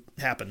to see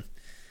happen.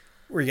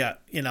 Where you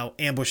got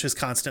ambushes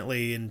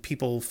constantly and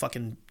people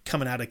fucking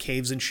coming out of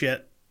caves and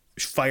shit,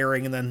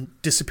 firing and then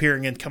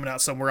disappearing and coming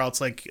out somewhere else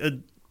like a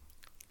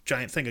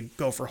giant thing of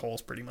gopher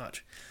holes, pretty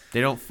much. They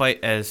don't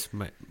fight, as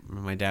my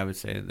dad would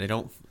say. They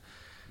don't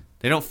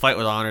fight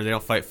with honor. They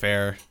don't fight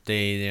fair.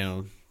 They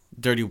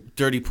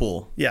dirty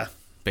pool. Yeah,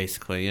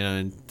 basically,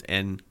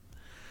 and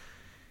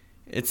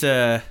it's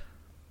they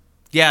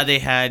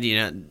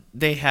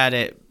had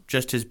it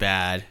just as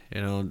bad.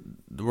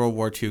 The World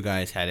War II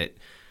guys had it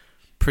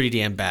pretty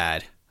damn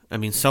bad. I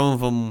mean, some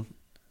of them,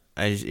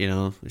 as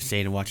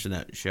saying and watching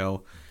that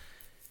show,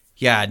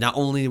 yeah, not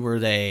only were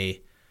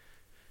they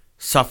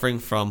suffering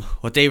from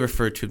what they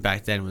referred to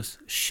back then was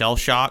shell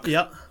shock.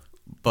 Yep.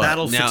 But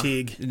battle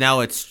fatigue.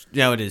 Now it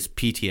is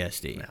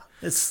PTSD. Yeah.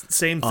 It's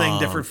same thing,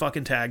 different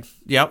fucking tag.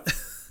 Yep.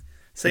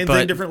 Same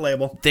thing, different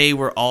label. They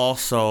were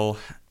also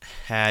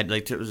had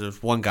like there was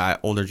this one guy,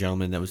 older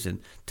gentleman, that was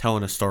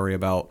telling a story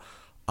about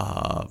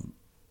was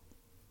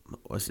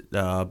it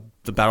the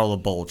Battle of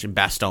the Bulge in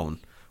Bastogne,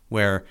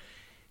 where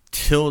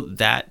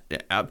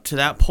up to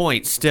that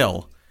point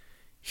still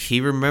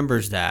he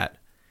remembers that,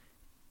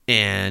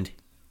 and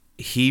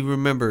he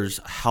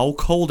remembers how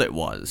cold it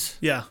was.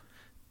 Yeah.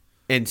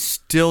 And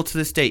still to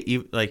this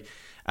day, like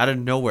out of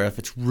nowhere, if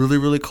it's really,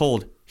 really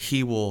cold,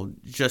 he will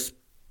just...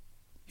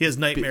 He has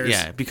nightmares.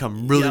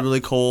 Become really,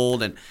 really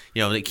cold, and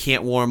they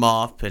can't warm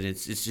up, and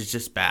it's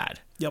just bad.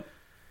 Yep.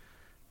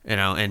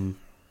 And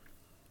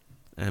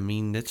I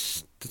mean,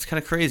 that's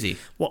kind of crazy.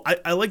 Well,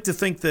 I like to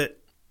think that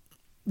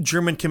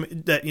German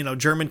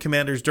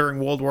commanders during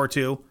World War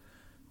II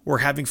were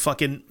having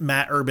fucking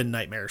Matt Urban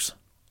nightmares.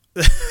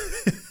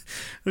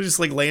 They're just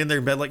like laying there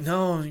in bed like,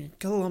 no,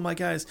 kill all my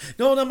guys.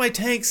 No, not my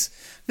tanks.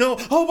 No.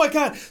 Oh my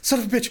God. Son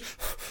of a bitch.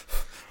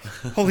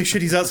 Holy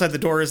shit, he's outside the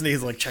door, isn't he?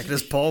 He's like checking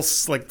his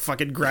pulse, like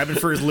fucking grabbing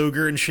for his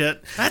Luger and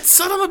shit. That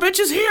son of a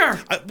bitch is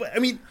here. I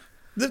mean,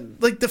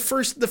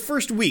 the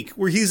first week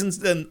where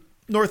he's in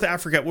North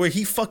Africa, where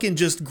he fucking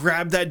just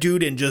grabbed that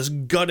dude and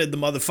just gutted the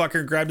motherfucker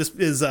and grabbed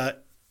his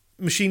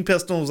machine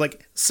pistol and was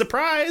like,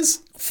 surprise.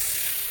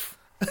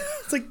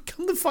 It's like,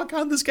 come the fuck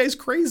on, this guy's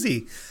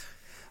crazy.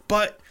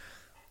 But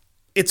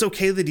it's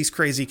okay that he's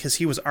crazy because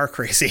he was our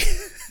crazy.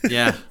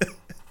 Yeah.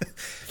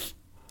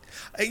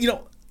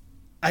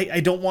 I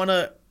don't want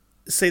to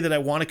say that I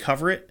want to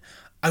cover it.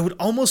 I would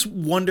almost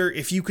wonder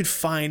if you could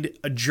find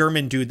a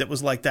German dude that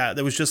was like that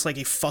was just like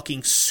a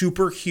fucking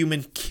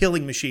superhuman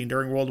killing machine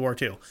during World War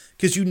II.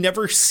 Because you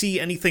never see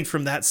anything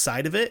from that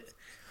side of it.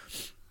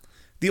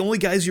 The only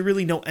guys you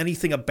really know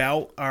anything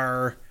about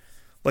are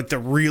like the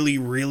really,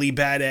 really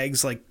bad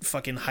eggs, like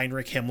fucking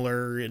Heinrich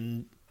Himmler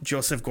and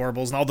Joseph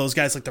Goebbels and all those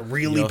guys, like the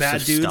really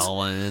bad dudes.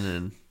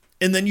 Stalin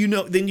and then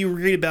you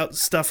read about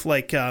stuff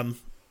like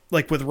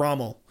with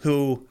Rommel,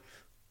 who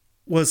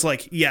was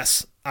like,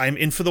 yes, I'm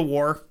in for the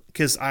war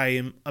because I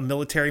am a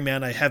military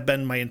man. I have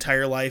been my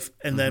entire life.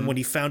 And then when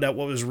he found out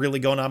what was really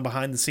going on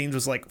behind the scenes,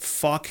 was like,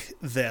 fuck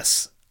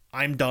this,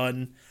 I'm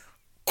done.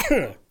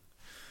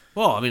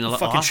 Well, I mean,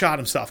 fucking shot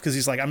himself because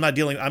he's like, I'm not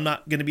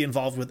going to be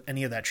involved with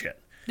any of that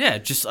shit. Yeah,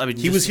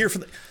 he was here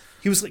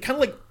he was like, kind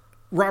of like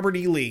Robert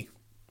E. Lee.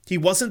 He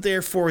wasn't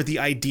there for the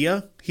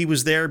idea. He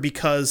was there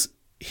because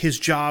his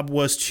job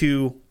was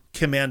to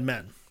command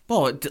men.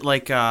 Well,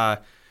 like,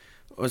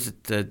 was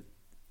it the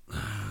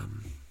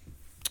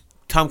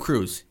Tom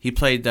Cruise? He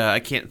played I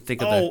can't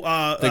think of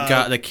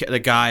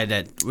the guy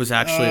that was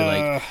actually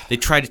like they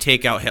tried to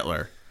take out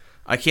Hitler.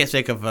 I can't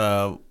think of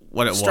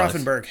what it was.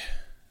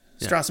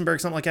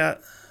 Strassenberg, something like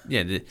that.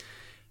 Yeah,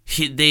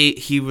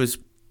 he was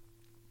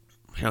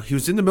he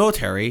was in the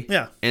military.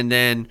 Yeah, and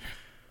then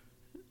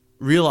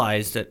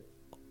realized that,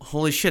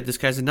 holy shit, this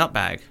guy's a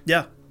nutbag.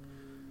 Yeah.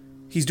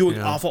 He's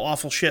doing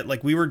awful shit.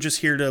 Like, we were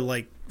just here to,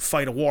 like,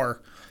 fight a war,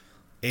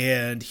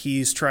 and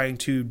he's trying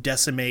to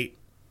decimate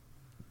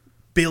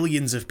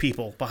billions of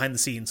people behind the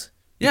scenes.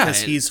 Yeah,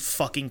 Because he's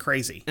fucking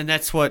crazy. And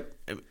that's what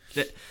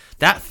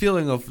that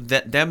feeling of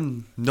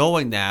them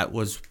knowing that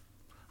was,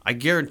 I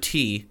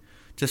guarantee,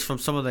 just from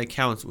some of the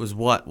accounts, was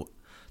what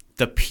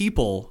the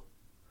people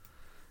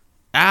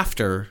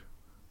after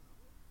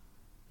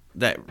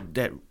that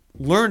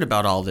learned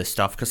about all this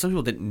stuff, because some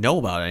people didn't know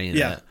about any of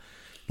that,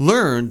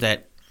 learned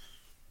that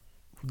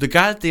the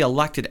guy that they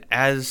elected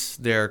as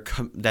their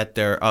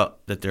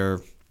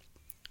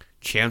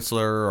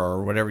chancellor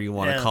or whatever you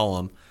want to call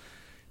him,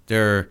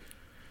 their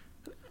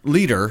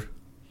leader,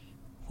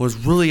 was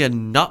really a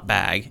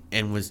nutbag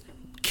and was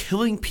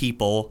killing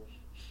people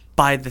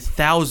by the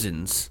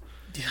thousands,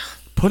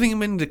 putting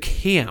them into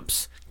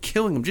camps,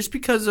 killing them just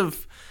because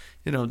of,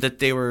 that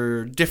they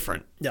were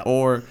different,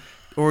 or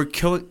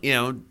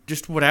killing,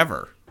 just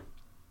whatever,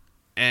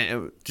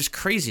 and just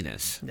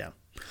craziness. Yeah.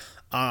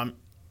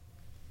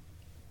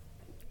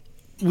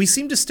 We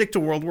seem to stick to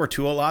World War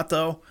II a lot,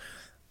 though,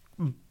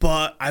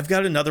 but I've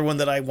got another one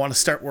that I want to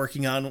start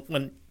working on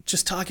when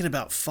just talking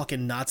about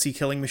fucking Nazi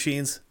killing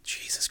machines.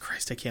 Jesus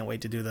Christ, I can't wait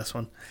to do this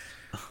one.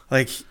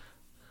 Like,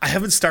 I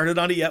haven't started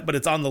on it yet, but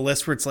it's on the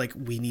list where it's like,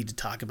 we need to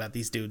talk about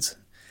these dudes.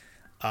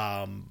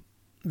 Have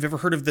you ever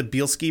heard of the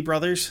Bielski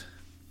brothers?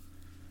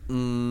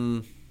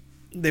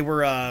 They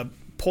were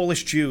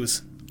Polish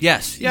Jews.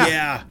 Yes.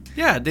 Yeah.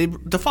 Yeah, they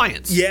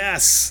Defiance.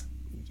 Yes.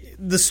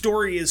 The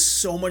story is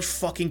so much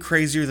fucking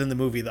crazier than the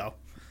movie, though.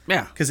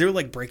 Yeah. Because they were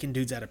like breaking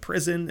dudes out of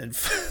prison, and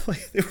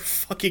like, they were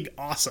fucking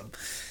awesome.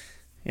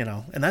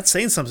 And that's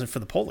saying something for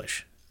the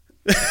Polish.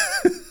 No,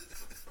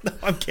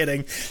 I'm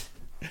kidding.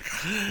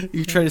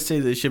 You trying to say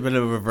they should have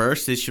been a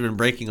reverse? They should have been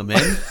breaking them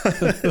in?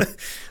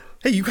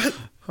 Hey,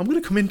 I'm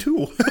going to come in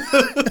too.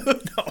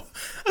 No,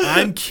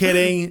 I'm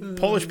kidding.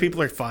 Polish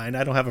people are fine.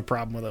 I don't have a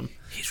problem with them.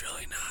 He's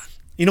really not.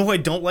 You know who I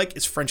don't like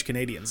is French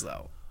Canadians,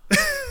 though.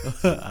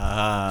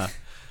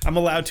 I'm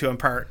allowed to. I'm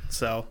part,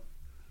 so.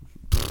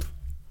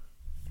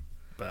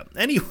 But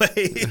anyway,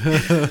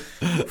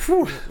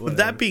 with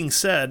that being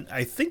said,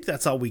 I think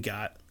that's all we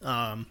got.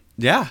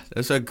 Yeah,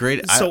 that's a great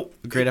episode.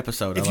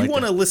 If you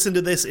want to listen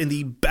to this in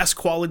the best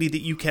quality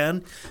that you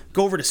can,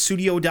 go over to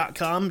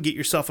studio.com, get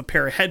yourself a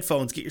pair of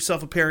headphones, get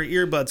yourself a pair of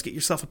earbuds, get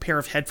yourself a pair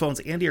of headphones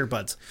and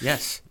earbuds.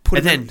 Yes.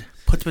 Put them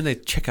in the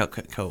checkout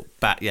code.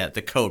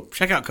 The code.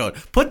 Checkout code.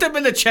 Put them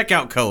in the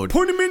checkout code.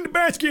 Put them in the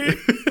basket.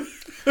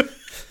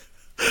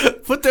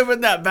 Put them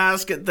in that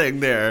basket thing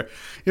there.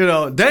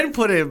 Then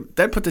put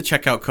the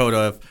checkout code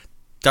of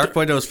Dark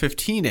Windows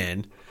 15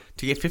 in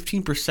to get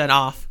 15%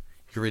 off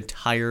your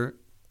entire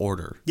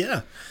order.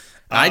 Yeah.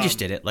 I just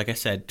did it, like I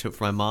said, for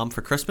my mom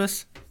for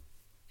Christmas,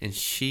 and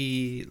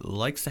she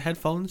likes the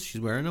headphones.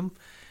 She's wearing them,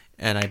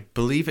 and I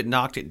believe it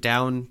knocked it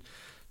down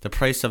the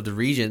price of the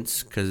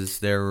Regents, because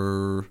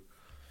they're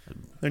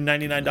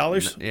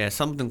 $99. Yeah,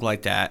 something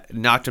like that. It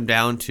knocked them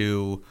down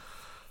to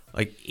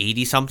like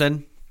 80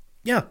 something.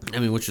 Yeah. I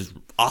mean, which is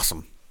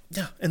awesome.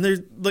 Yeah, and they're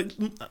like,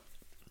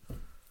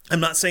 I'm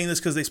not saying this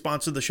because they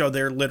sponsored the show.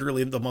 They're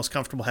literally the most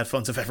comfortable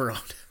headphones I've ever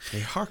owned.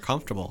 They are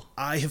comfortable.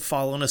 I have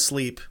fallen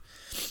asleep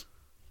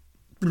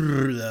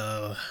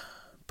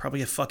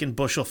probably a fucking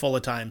bushel full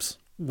of times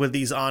with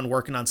these on,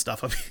 working on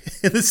stuff up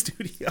in the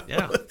studio.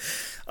 Yeah.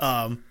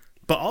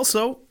 But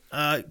also,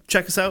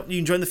 check us out. You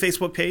can join the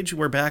Facebook page.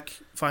 We're back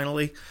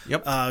finally.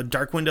 Yep.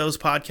 Dark Windows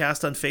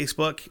Podcast on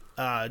Facebook.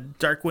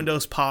 Dark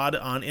Windows Pod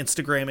on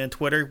Instagram and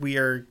Twitter. We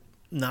are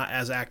not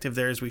as active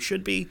there as we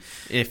should be.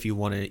 If you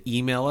want to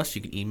email us,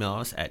 you can email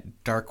us at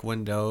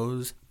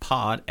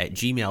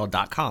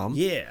darkwindowspod@gmail.com.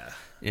 Yeah.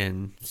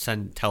 And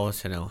tell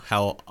us,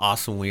 how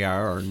awesome we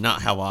are or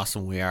not how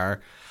awesome we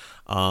are.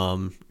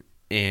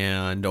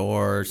 And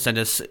or send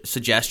us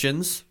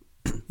suggestions.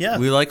 Yeah.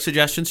 We like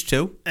suggestions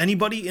too.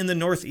 Anybody in the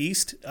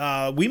Northeast,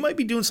 we might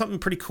be doing something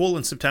pretty cool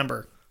in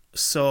September.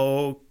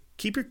 So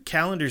keep your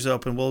calendars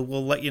open.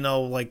 We'll let you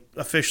know, like,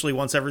 officially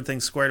once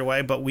everything's squared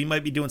away, but we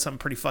might be doing something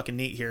pretty fucking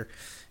neat here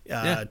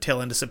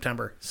tail end of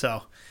September.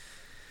 So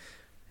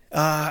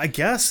I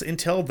guess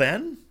until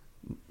then,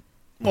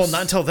 well,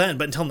 not until then,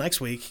 but until next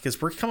week, because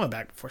we're coming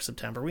back before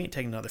September. We ain't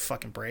taking another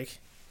fucking break.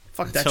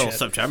 Fuck that shit. Until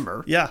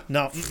September. Yeah,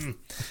 no.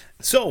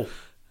 So,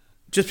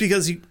 just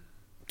because you...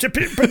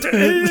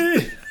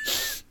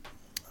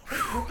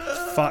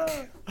 Fuck.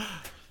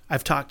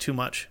 I've talked too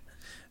much.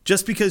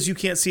 Just because you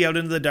can't see out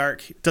into the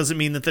dark doesn't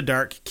mean that the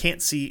dark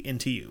can't see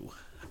into you.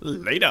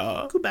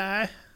 Later. Goodbye.